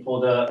have to be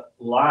pulled up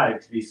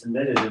live to be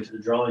submitted into the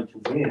drawing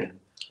to win?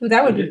 Ooh,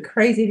 that would be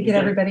crazy to get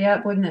everybody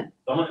up, wouldn't it?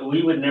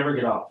 We would never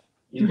get off.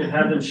 You could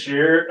have them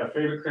share a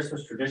favorite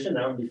Christmas tradition.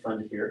 That would be fun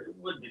to hear.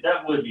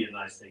 That would be a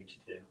nice thing to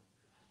do.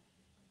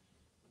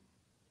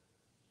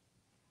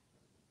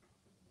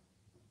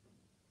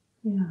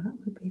 Yeah, that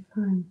would be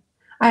fun.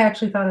 I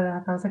actually thought of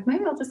that. I was like,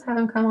 maybe I'll just have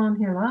him come on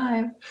here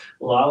live.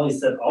 Lolly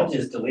said, I'll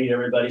just delete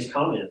everybody's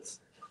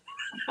comments.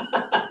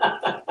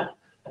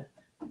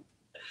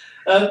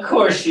 Of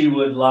course you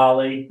would,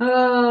 Lolly.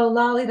 Oh,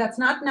 Lolly, that's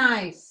not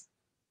nice.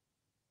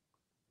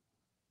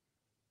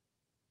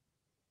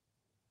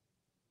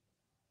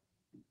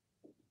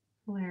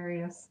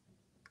 Hilarious.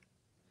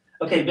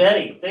 Okay,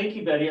 Betty. Thank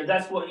you, Betty.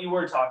 That's what you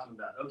were talking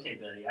about. Okay,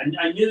 Betty.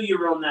 I knew you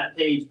were on that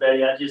page,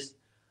 Betty. I just,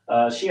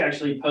 she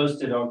actually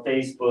posted on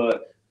Facebook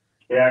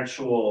the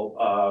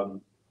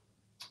actual,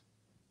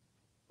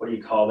 what do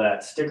you call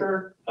that?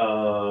 Sticker?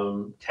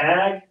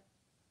 Tag?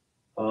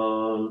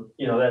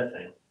 You know, that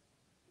thing.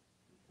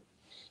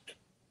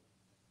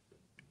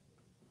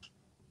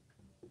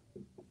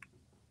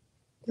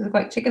 Does it look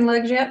like chicken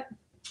legs yet?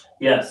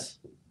 Yes.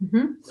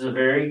 Mm-hmm. This is a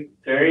very,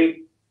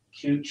 very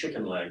cute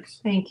chicken legs.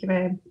 Thank you,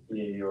 babe.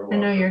 You're I welcome.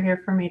 know you're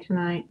here for me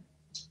tonight.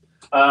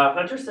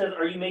 Hunter says,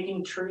 are you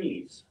making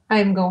trees?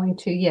 I'm going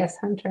to. Yes,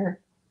 Hunter.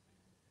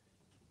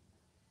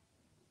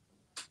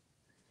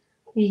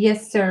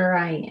 Yes, sir,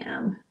 I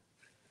am.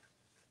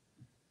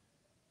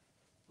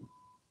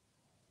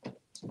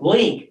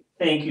 Link.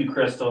 Thank you,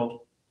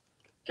 Crystal.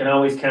 Can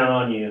always count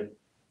on you.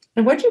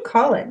 And what'd you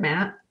call it,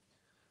 Matt?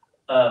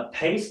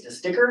 Paste a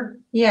sticker?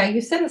 Yeah,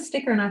 you said a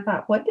sticker, and I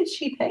thought, what did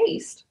she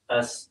paste?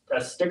 A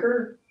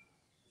sticker?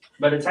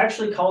 But it's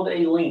actually called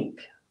a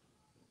link.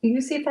 Can you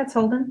see if that's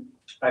Holden?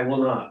 I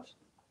will not.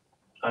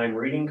 I'm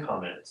reading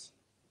comments.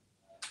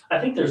 I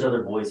think there's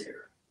other boys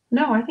here.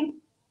 No, I think.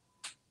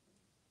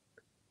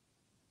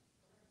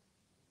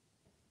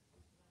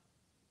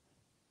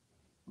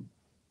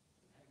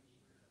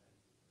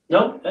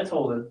 Nope, that's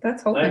Holden.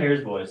 That's I Holden. hear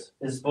his voice.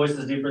 His voice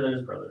is deeper than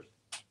his brother's.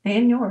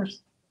 And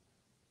yours.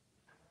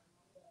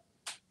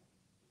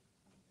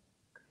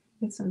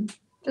 Get some,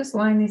 just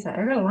line these out.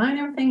 I gotta line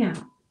everything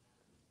out.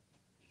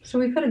 Should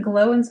we put a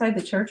glow inside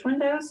the church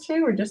windows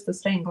too, or just the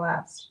stained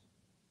glass?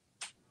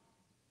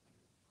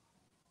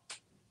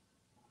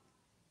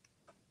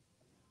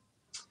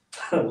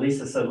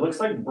 Lisa said, looks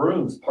like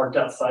brooms parked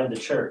outside the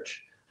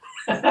church.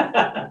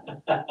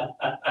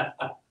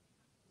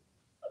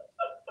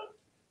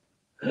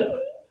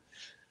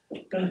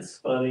 That's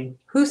funny.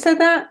 Who said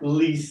that?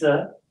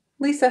 Lisa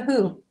Lisa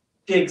who?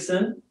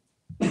 Dixon.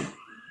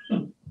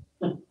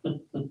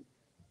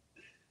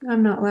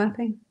 I'm not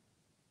laughing.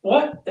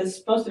 What? It's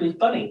supposed to be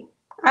funny.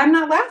 I'm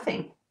not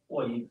laughing.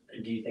 Well, do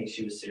you think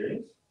she was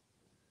serious?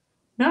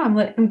 No,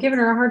 I'm giving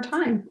her a hard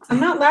time. I'm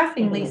not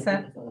laughing,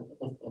 Lisa.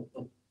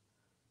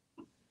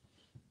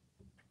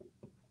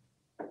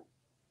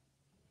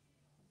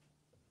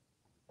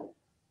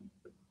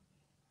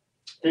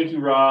 Thank you,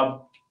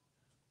 Rob.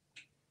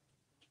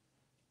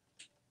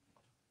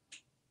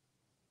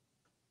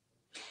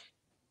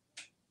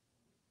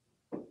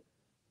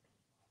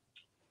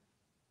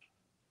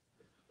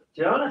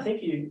 John, I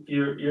think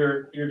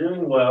you're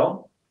doing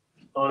well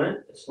on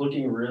it. It's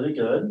looking really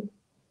good.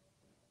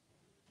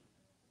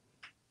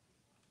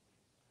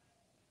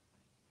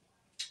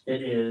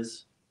 It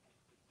is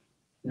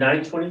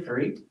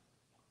 9:23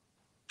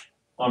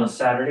 on a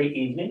Saturday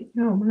evening.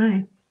 Oh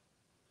my.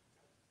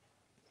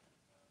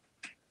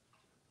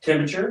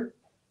 Temperature,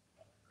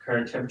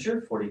 current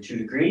temperature 42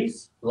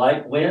 degrees,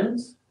 light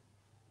winds,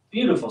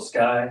 beautiful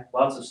sky,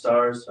 lots of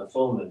stars, a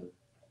full moon.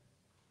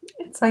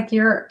 It's like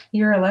your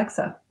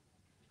Alexa.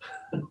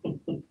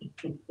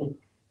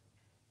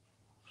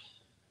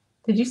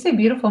 Did you say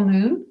beautiful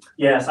moon?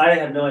 Yes, I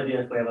have no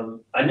idea if we have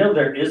I know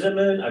there is a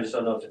moon, I just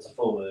don't know if it's a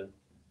full moon.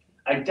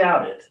 I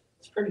doubt it.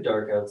 It's pretty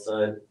dark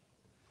outside.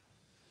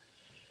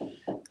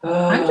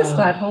 I'm just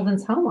glad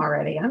Holden's home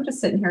already. I'm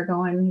just sitting here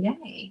going,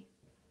 yay.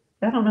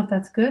 I don't know if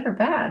that's good or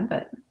bad,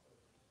 but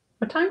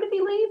what time did he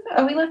leave?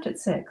 Oh, he left at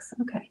 6.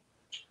 Okay.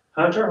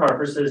 Hunter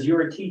Harper says, you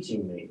are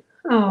teaching me.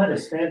 Oh, That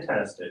is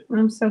fantastic.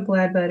 I'm so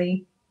glad,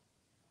 buddy.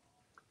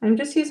 I'm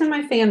just using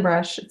my fan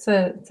brush. It's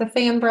a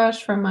fan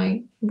brush from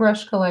my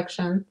brush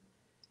collection.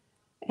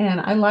 And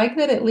I like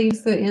that it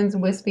leaves the ends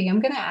wispy. I'm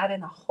going to add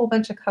in a whole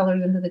bunch of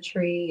colors into the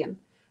tree and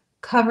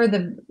cover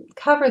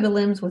the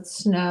limbs with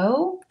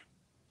snow.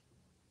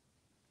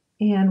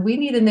 And we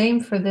need a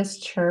name for this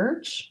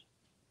church.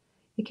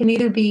 It can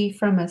either be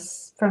from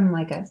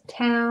like a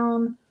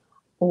town,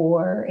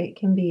 or it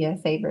can be a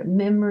favorite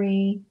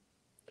memory.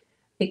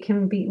 We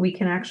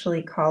can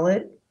actually call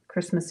it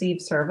Christmas Eve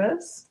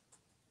service.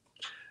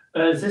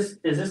 Is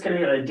this going to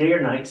be a day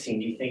or night scene,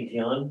 do you think,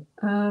 Dionne?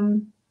 I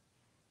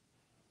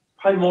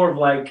Probably more of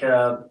like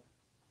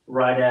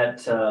right at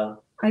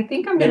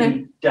think I'm maybe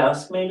gonna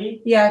dusk,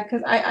 maybe? yeah,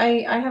 because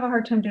I have a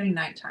hard time doing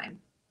nighttime.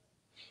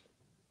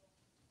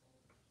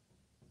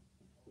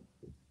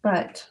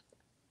 But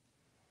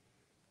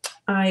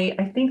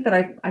I think that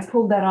I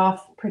pulled that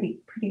off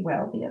pretty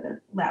well,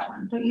 that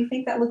one. Don't you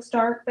think that looks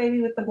dark,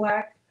 baby, with the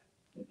black?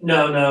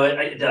 No,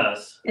 it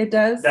does. It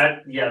does?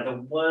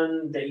 The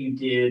one that you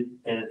did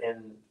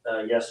and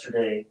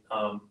yesterday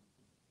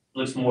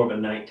looks more of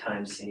a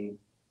nighttime scene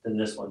than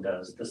this one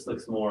does. This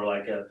looks more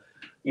like a,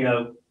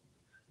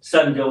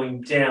 sun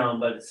going down,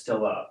 but it's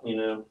still up,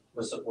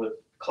 with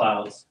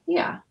clouds.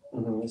 Yeah.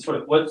 Mm-hmm. That's what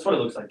it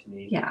looks like to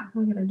me. Yeah,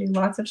 I'm gonna do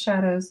lots of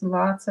shadows,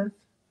 lots of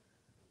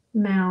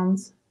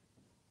mounds.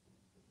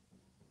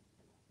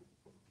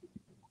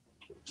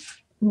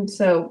 And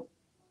so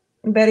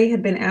Betty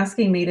had been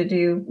asking me to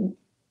do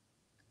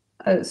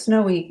a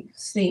snowy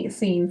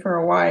scene for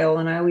a while,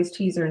 and I always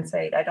tease her and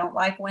say, I don't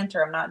like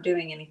winter. I'm not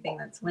doing anything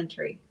that's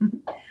wintry.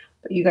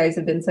 But you guys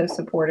have been so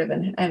supportive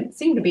and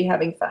seem to be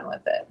having fun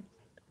with it.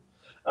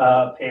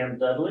 Pam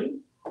Dudley,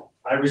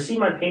 I received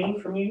my painting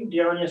from you,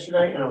 Dionne,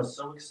 yesterday, and I was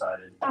so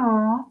excited.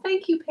 Oh,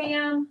 thank you,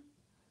 Pam.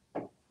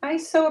 I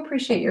so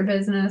appreciate your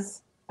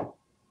business.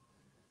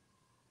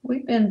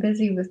 We've been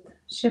busy with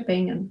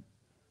shipping, and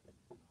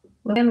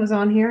Lynn was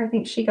on here. I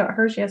think she got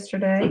hers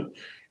yesterday.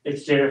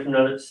 It's Jared from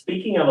Noted.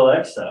 Speaking of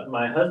Alexa,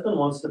 my husband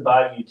wants to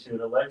buy you two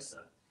an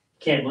Alexa.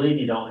 Can't believe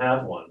you don't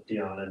have one,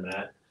 Dionne and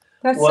Matt.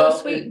 That's so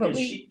sweet. But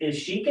if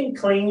she can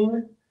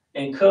clean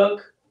and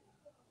cook,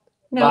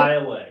 no. buy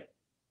away.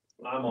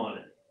 I'm on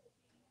it.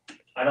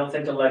 I don't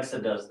think Alexa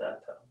does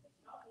that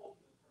though.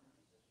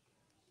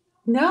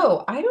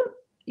 No, I don't.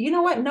 You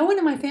know what? No one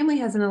in my family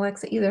has an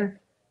Alexa either.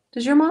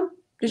 Does your mom?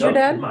 Does your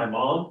dad? My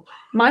mom.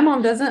 My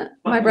mom doesn't.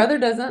 My brother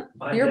doesn't.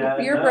 Your dad,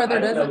 brother I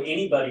don't doesn't. know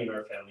anybody in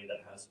our family that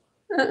has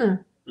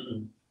one.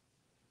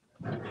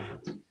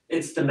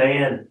 It's the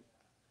man.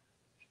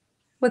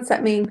 What's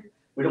that mean?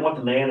 We don't want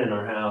the man in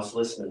our house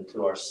listening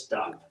to our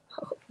stuff.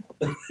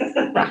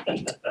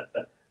 Right.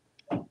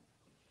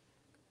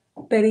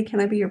 Betty, can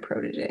I be your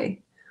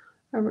protege?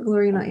 Robert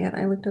Gloria, not yet.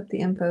 I looked up the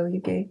info you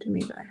gave to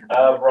me, but I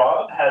haven't.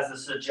 Rob has a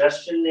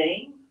suggestion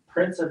name,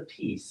 Prince of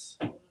Peace.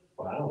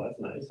 Wow, that's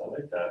nice. I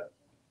like that.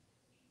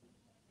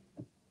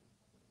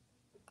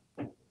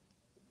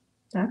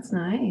 That's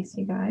nice,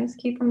 you guys.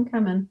 Keep them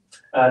coming.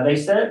 They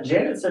said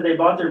Janet said they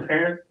bought her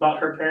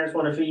parents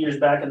one a few years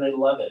back, and they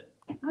love it.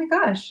 Oh my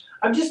gosh.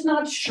 I'm just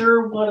not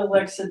sure what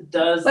Alexa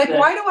does. Like,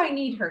 why do I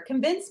need her?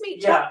 Convince me.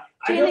 Yeah,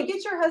 Janet,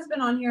 get your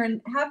husband on here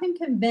and have him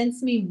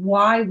convince me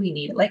why we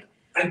need it. Like,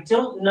 I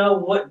don't know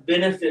what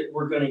benefit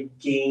we're going to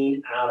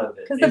gain out of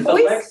it. Because the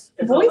boys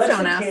Alexa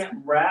don't ask. can't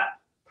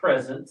wrap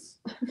presents,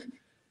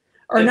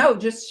 or no,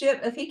 just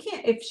ship.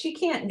 If she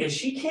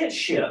can't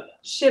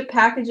ship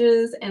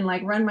packages and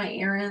like run my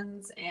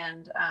errands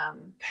and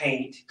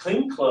paint,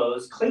 clean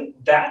clothes, clean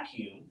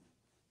vacuum.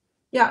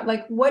 Yeah,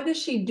 like what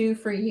does she do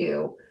for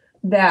you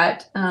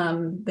that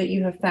that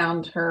you have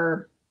found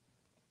her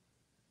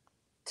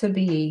to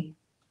be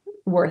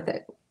worth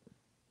it?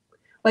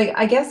 Like,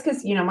 I guess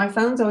because, you know, my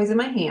phone's always in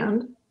my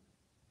hand.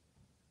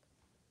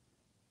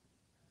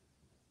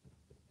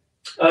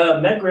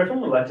 Meg Griffin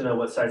would like to know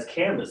what size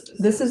canvas this is.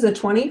 This is a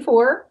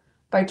 24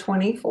 by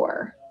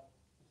 24.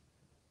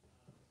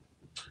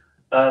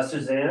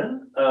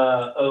 Suzanne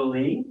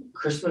O'Lee,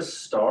 Christmas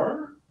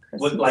Star.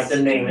 Would like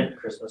to name it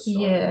Christmas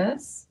Star.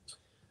 Yes.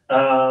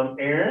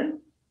 Aaron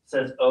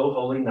says, "Oh,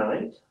 Holy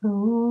Night."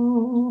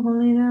 Oh,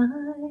 holy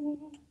night,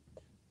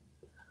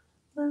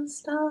 the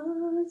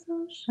stars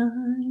will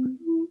shine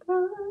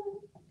bright.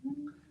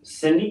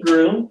 Cindy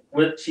Groom,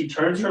 she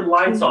turns her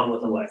lights on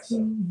with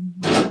Alexa.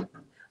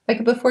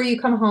 Like before you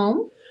come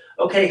home?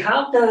 Okay,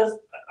 I'm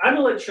an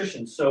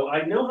electrician, so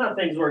I know how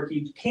things work.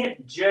 You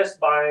can't just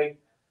buy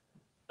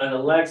an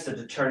Alexa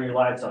to turn your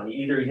lights on.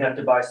 Either you have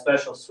to buy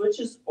special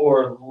switches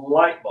or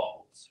light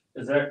bulbs.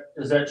 Is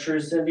that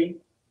true, Cindy?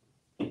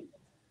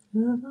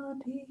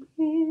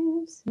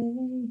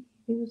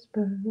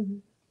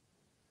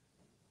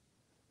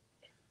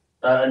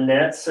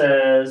 Annette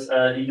says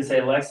you can say,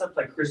 "Alexa,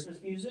 play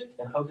Christmas music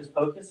and Hocus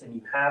Pocus," and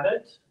you have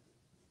it.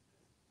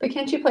 But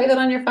can't you play that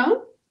on your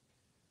phone?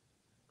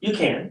 You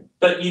can,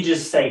 but you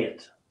just say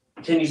it.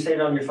 Can you say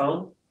it on your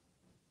phone?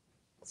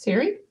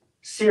 Siri?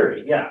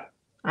 Siri, yeah.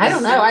 I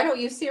don't know. I don't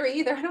use Siri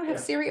either. I don't have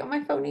Siri on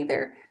my phone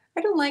either.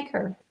 I don't like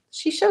her.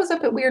 She shows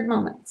up at weird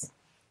moments.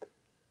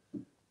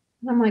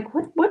 And I'm like,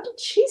 what did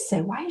she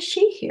say? Why is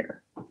she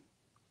here?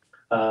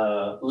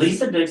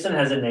 Lisa Dixon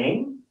has a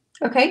name.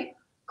 Okay.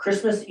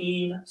 Christmas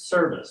Eve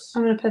service.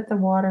 I'm going to put the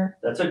water.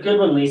 That's a good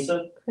one,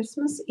 Lisa.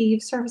 Christmas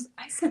Eve service.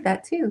 I said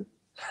that too.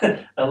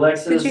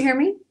 Alexis. Did you hear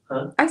me?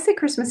 Huh? I said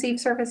Christmas Eve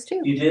service too.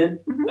 You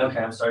did? Mm-hmm. Okay,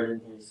 I'm sorry I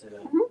didn't hear you say that.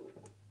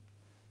 Mm-hmm.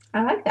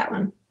 I like that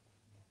one.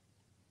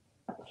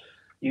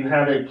 You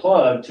have a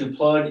plug to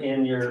plug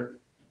in your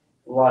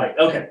light.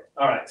 Okay,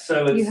 all right.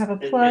 So you have a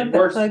plug it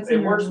works light.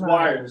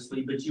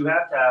 wirelessly, but you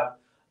have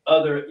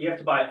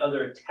to buy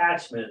other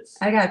attachments.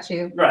 I got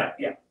you. Right,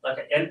 yeah.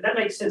 Okay, and that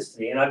makes sense to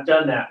me. And I've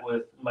done that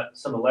with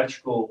some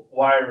electrical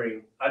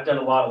wiring. I've done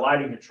a lot of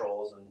lighting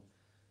controls, and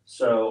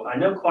so I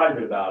know quite a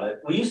bit about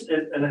it. We used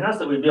to, in the house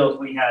that we built,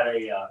 we had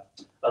a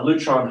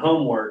Lutron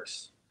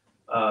HomeWorks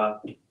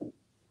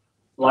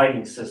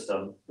lighting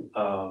system,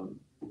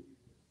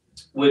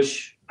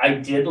 which I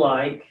did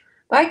like.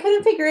 But I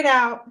couldn't figure it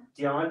out.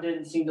 Dionne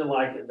didn't seem to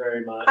like it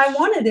very much. I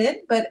wanted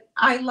it, but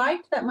I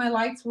liked that my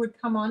lights would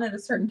come on at a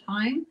certain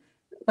time.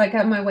 Like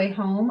on my way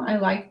home, I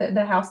liked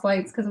the house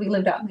lights because we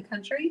lived out in the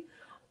country.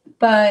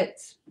 But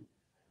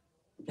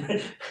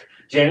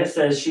Janet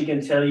says she can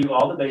tell you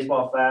all the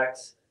baseball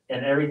facts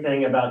and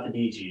everything about the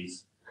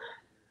DGs.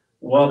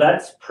 Well,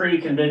 that's pretty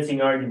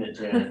convincing argument,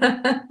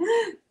 Janet.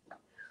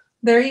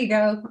 There you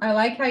go. I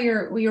like how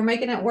you're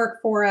making it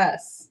work for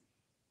us.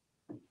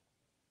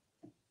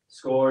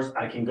 Scores,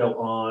 I can go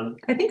on.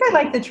 I think I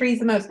like the trees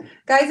the most.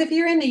 Guys, if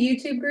you're in the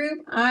YouTube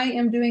group, I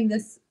am doing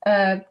this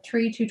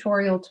tree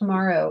tutorial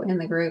tomorrow in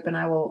the group, and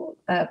I will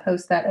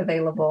post that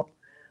available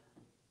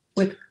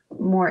with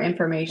more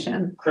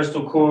information.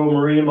 Crystal Cool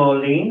Marie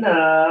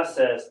Molina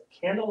says,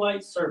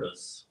 candlelight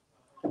service.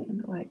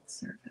 Candlelight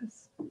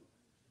service.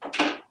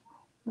 I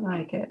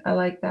like it. I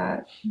like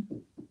that.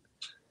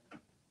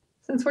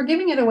 Since we're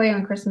giving it away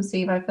on Christmas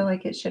Eve, I feel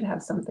like it should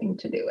have something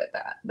to do with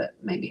that, but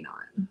maybe not.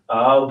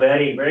 Oh,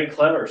 Betty, very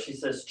clever. She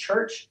says,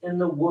 Church in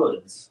the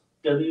Woods.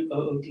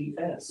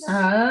 WOODS.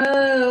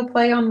 Oh,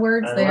 play on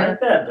words there. I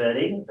like that,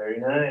 Betty. Very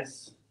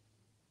nice.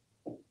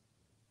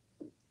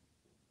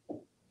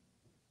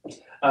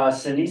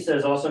 Cindy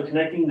says, also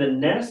connecting the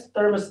Nest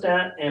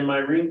thermostat and my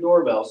Ring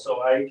doorbell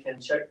so I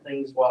can check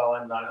things while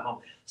I'm not at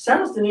home.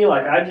 Sounds to me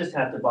like I just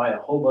have to buy a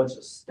whole bunch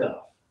of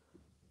stuff.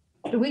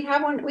 Do we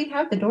have one? We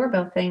have the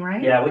doorbell thing,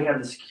 right? Yeah, we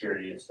have the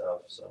security and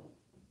stuff. So.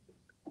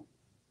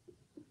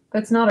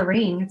 But it's not a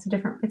Ring. It's a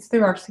different. It's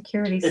through our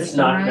security system. It's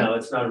not. Right? No,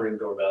 it's not a Ring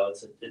doorbell.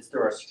 It's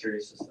through our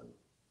security system.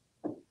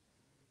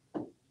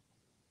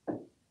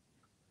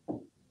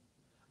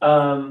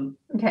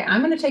 Okay,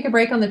 I'm going to take a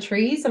break on the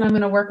trees, and I'm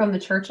going to work on the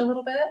church a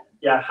little bit.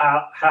 Yeah,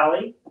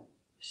 Hallie,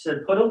 she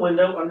said, put a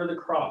window under the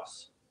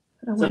cross.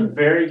 It's a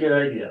very good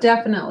idea.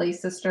 Definitely,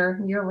 sister.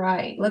 You're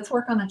right. Let's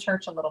work on the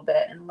church a little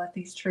bit and let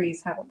these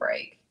trees have a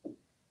break.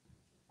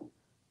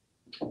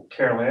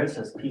 Carol Ann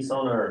says, peace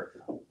on earth.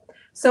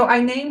 So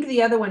I named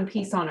the other one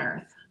Peace on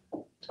Earth.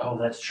 Oh,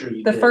 that's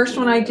true. The first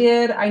one I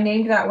did, I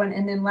named that one,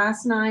 and then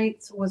last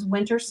night's was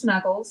Winter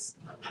Snuggles,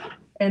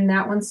 and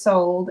that one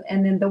sold.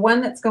 And then the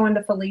one that's going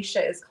to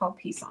Felicia is called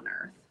Peace on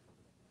Earth.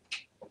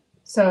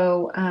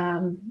 So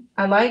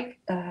I like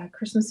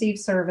Christmas Eve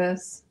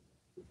service,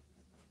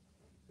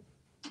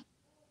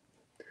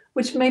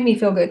 which made me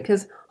feel good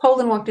because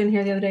Holden walked in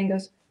here the other day and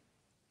goes,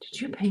 "Did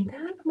you paint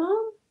that,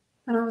 Mom?"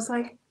 And I was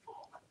like,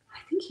 "I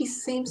think he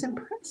seems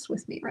impressed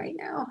with me right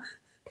now."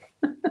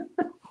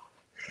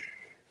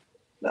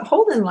 But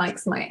Holden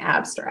likes my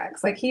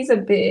abstracts. Like, he's a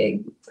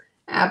big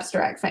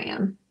abstract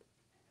fan.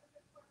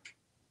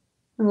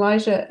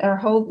 Elijah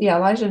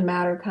and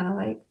Matt are kind of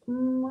like,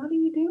 what are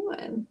you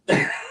doing?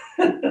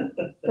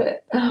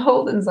 But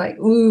Holden's like,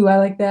 ooh, I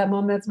like that,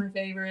 Mom. That's my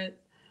favorite.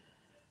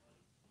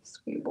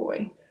 Sweet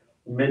boy.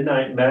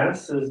 Midnight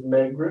Mass says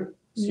Meg Griffin.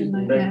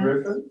 Meg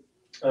Griffin.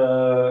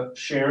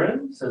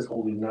 Sharon says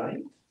Holy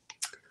Night.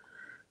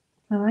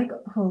 I like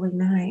Holy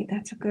Night.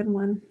 That's a good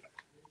one.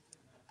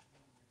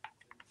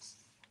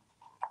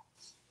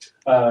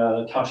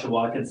 Tasha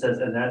Watkins says,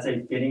 and that's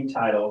a fitting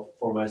title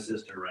for my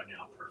sister right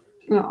now.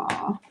 Perfect.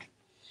 Aww.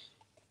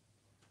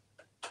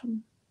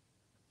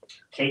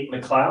 Kate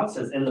McLeod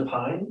says, In the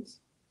Pines.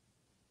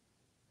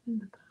 In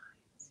the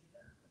Pines.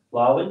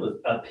 Lolly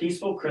with A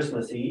Peaceful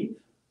Christmas Eve.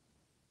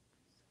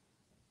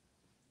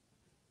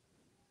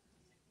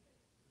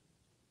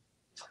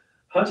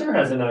 Hunter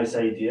has a nice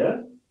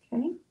idea.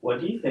 Okay.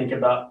 What do you think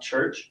about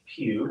Church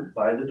Pew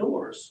by the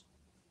Doors?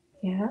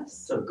 Yes.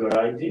 It's a good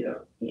idea.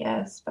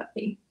 Yes,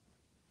 buddy.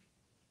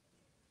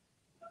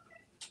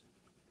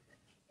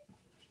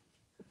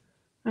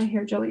 I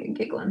hear Julia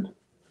giggling.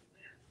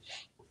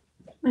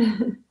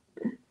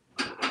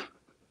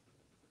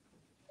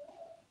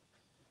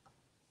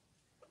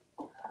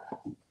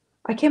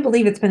 I can't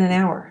believe it's been an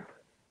hour.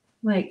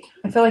 Like,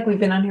 I feel like we've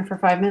been on here for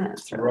 5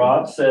 minutes. Really.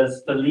 Rob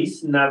says,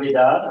 Feliz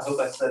Navidad. I hope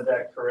I said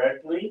that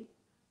correctly.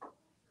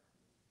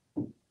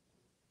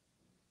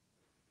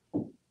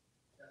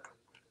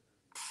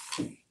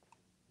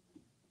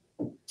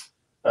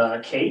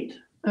 Kate.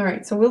 All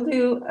right, so we'll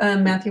do,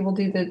 Matthew, we'll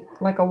do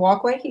a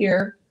walkway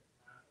here,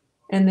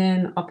 and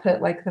then I'll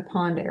put like the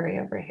pond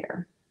area over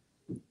here.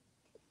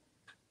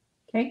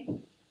 Okay.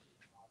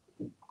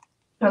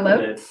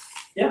 Hello?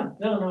 Yeah,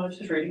 no, I was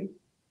just reading.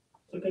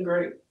 It's looking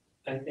great.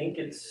 I think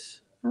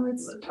it's. Oh,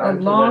 it's a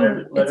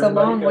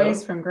long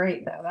ways from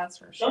great, though. That's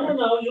for sure.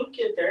 No, you'll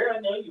get there. I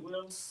know you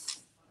will.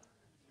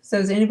 So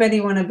does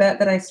anybody want to bet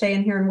that I stay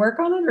in here and work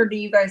on it, or do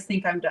you guys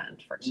think I'm done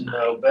for tonight?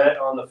 No, bet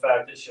on the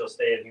fact that she'll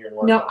stay in here and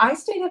work on it. No, I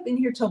stayed up in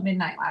here till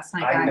midnight last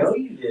night, guys. I know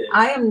you did.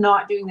 I am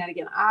not doing that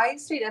again. I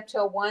stayed up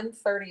till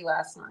 1:30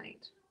 last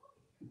night.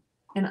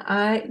 And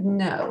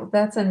no,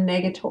 that's a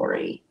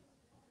negatory.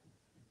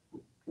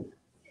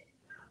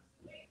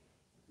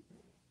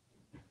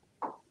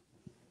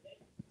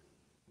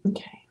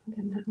 Okay, I'm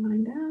getting that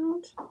lined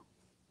out.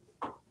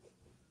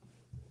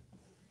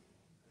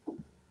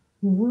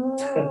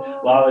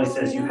 Lolly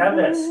says you have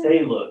that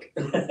stay look.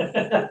 Do I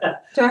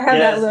have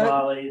that look? Yes,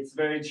 Lolly, it's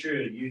very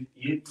true.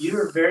 You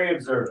are very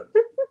observant.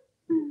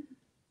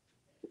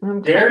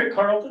 Okay. Derek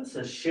Carlton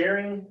says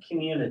sharing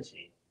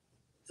community.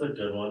 It's a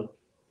good one.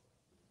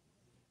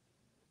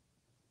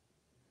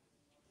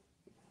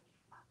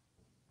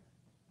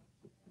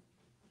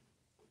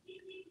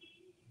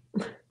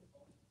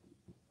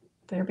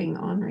 They're being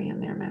ornery in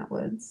there, Matt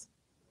Woods.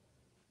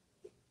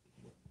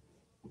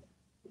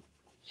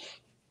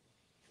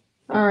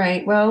 All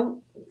right.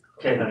 Well,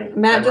 okay, honey.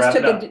 Matt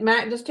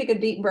just took a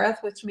deep breath,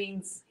 which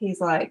means he's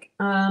like,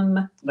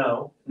 No.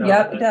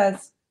 Yep, he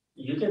does.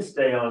 You can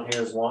stay on here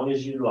as long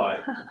as you like.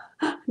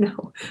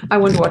 No, I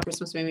wanted to watch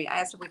Christmas movie. I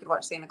asked if we could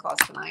watch Santa Claus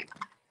tonight.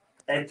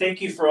 And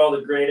thank you for all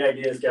the great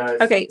ideas, guys.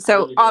 Okay,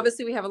 so really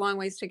obviously we have a long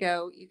ways to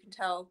go. You can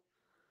tell.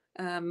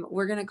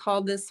 We're gonna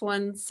call this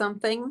one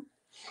something.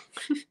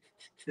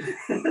 We're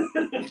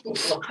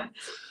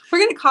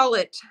going to call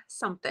it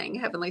something.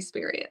 Heavenly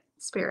Spirit.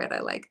 I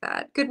like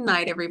that. Good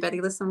night,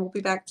 everybody. Listen, we'll be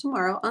back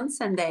tomorrow on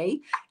Sunday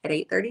at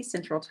 8:30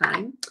 Central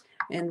Time.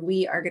 And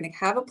we are going to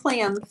have a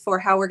plan for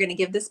how we're going to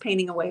give this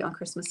painting away on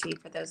Christmas Eve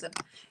for those of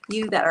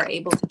you that are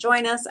able to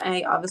join us.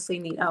 I obviously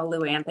need,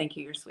 Luann, thank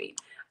you. You're sweet.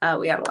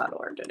 We have a lot of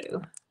work to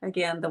do.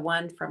 Again, the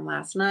one from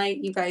last night,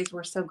 you guys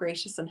were so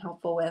gracious and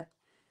helpful with.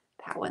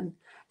 That one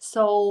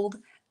sold.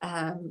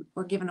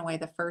 We're giving away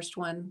the first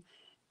one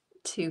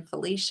to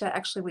Felicia.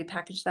 Actually, we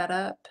packaged that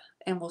up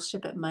and we'll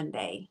ship it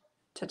Monday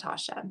to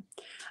Tasha.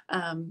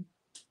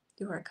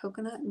 You are a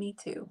coconut? Me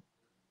too.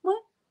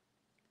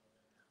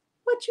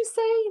 What you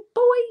say,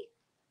 boy?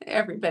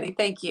 Everybody,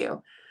 thank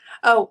you.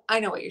 Oh, I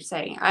know what you're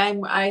saying.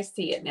 I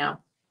see it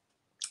now.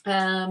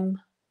 I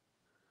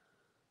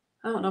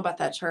don't know about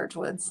that church,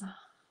 Woods.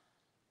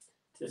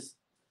 Just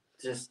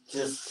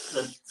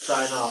let's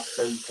sign off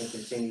so you can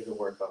continue to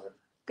work on it.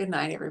 Good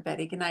night,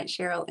 everybody. Good night,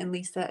 Cheryl and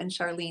Lisa and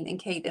Charlene and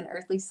Kate and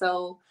Earthly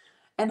Soul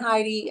and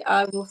Heidi.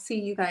 I will see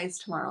you guys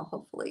tomorrow,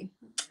 hopefully.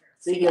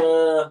 See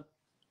ya.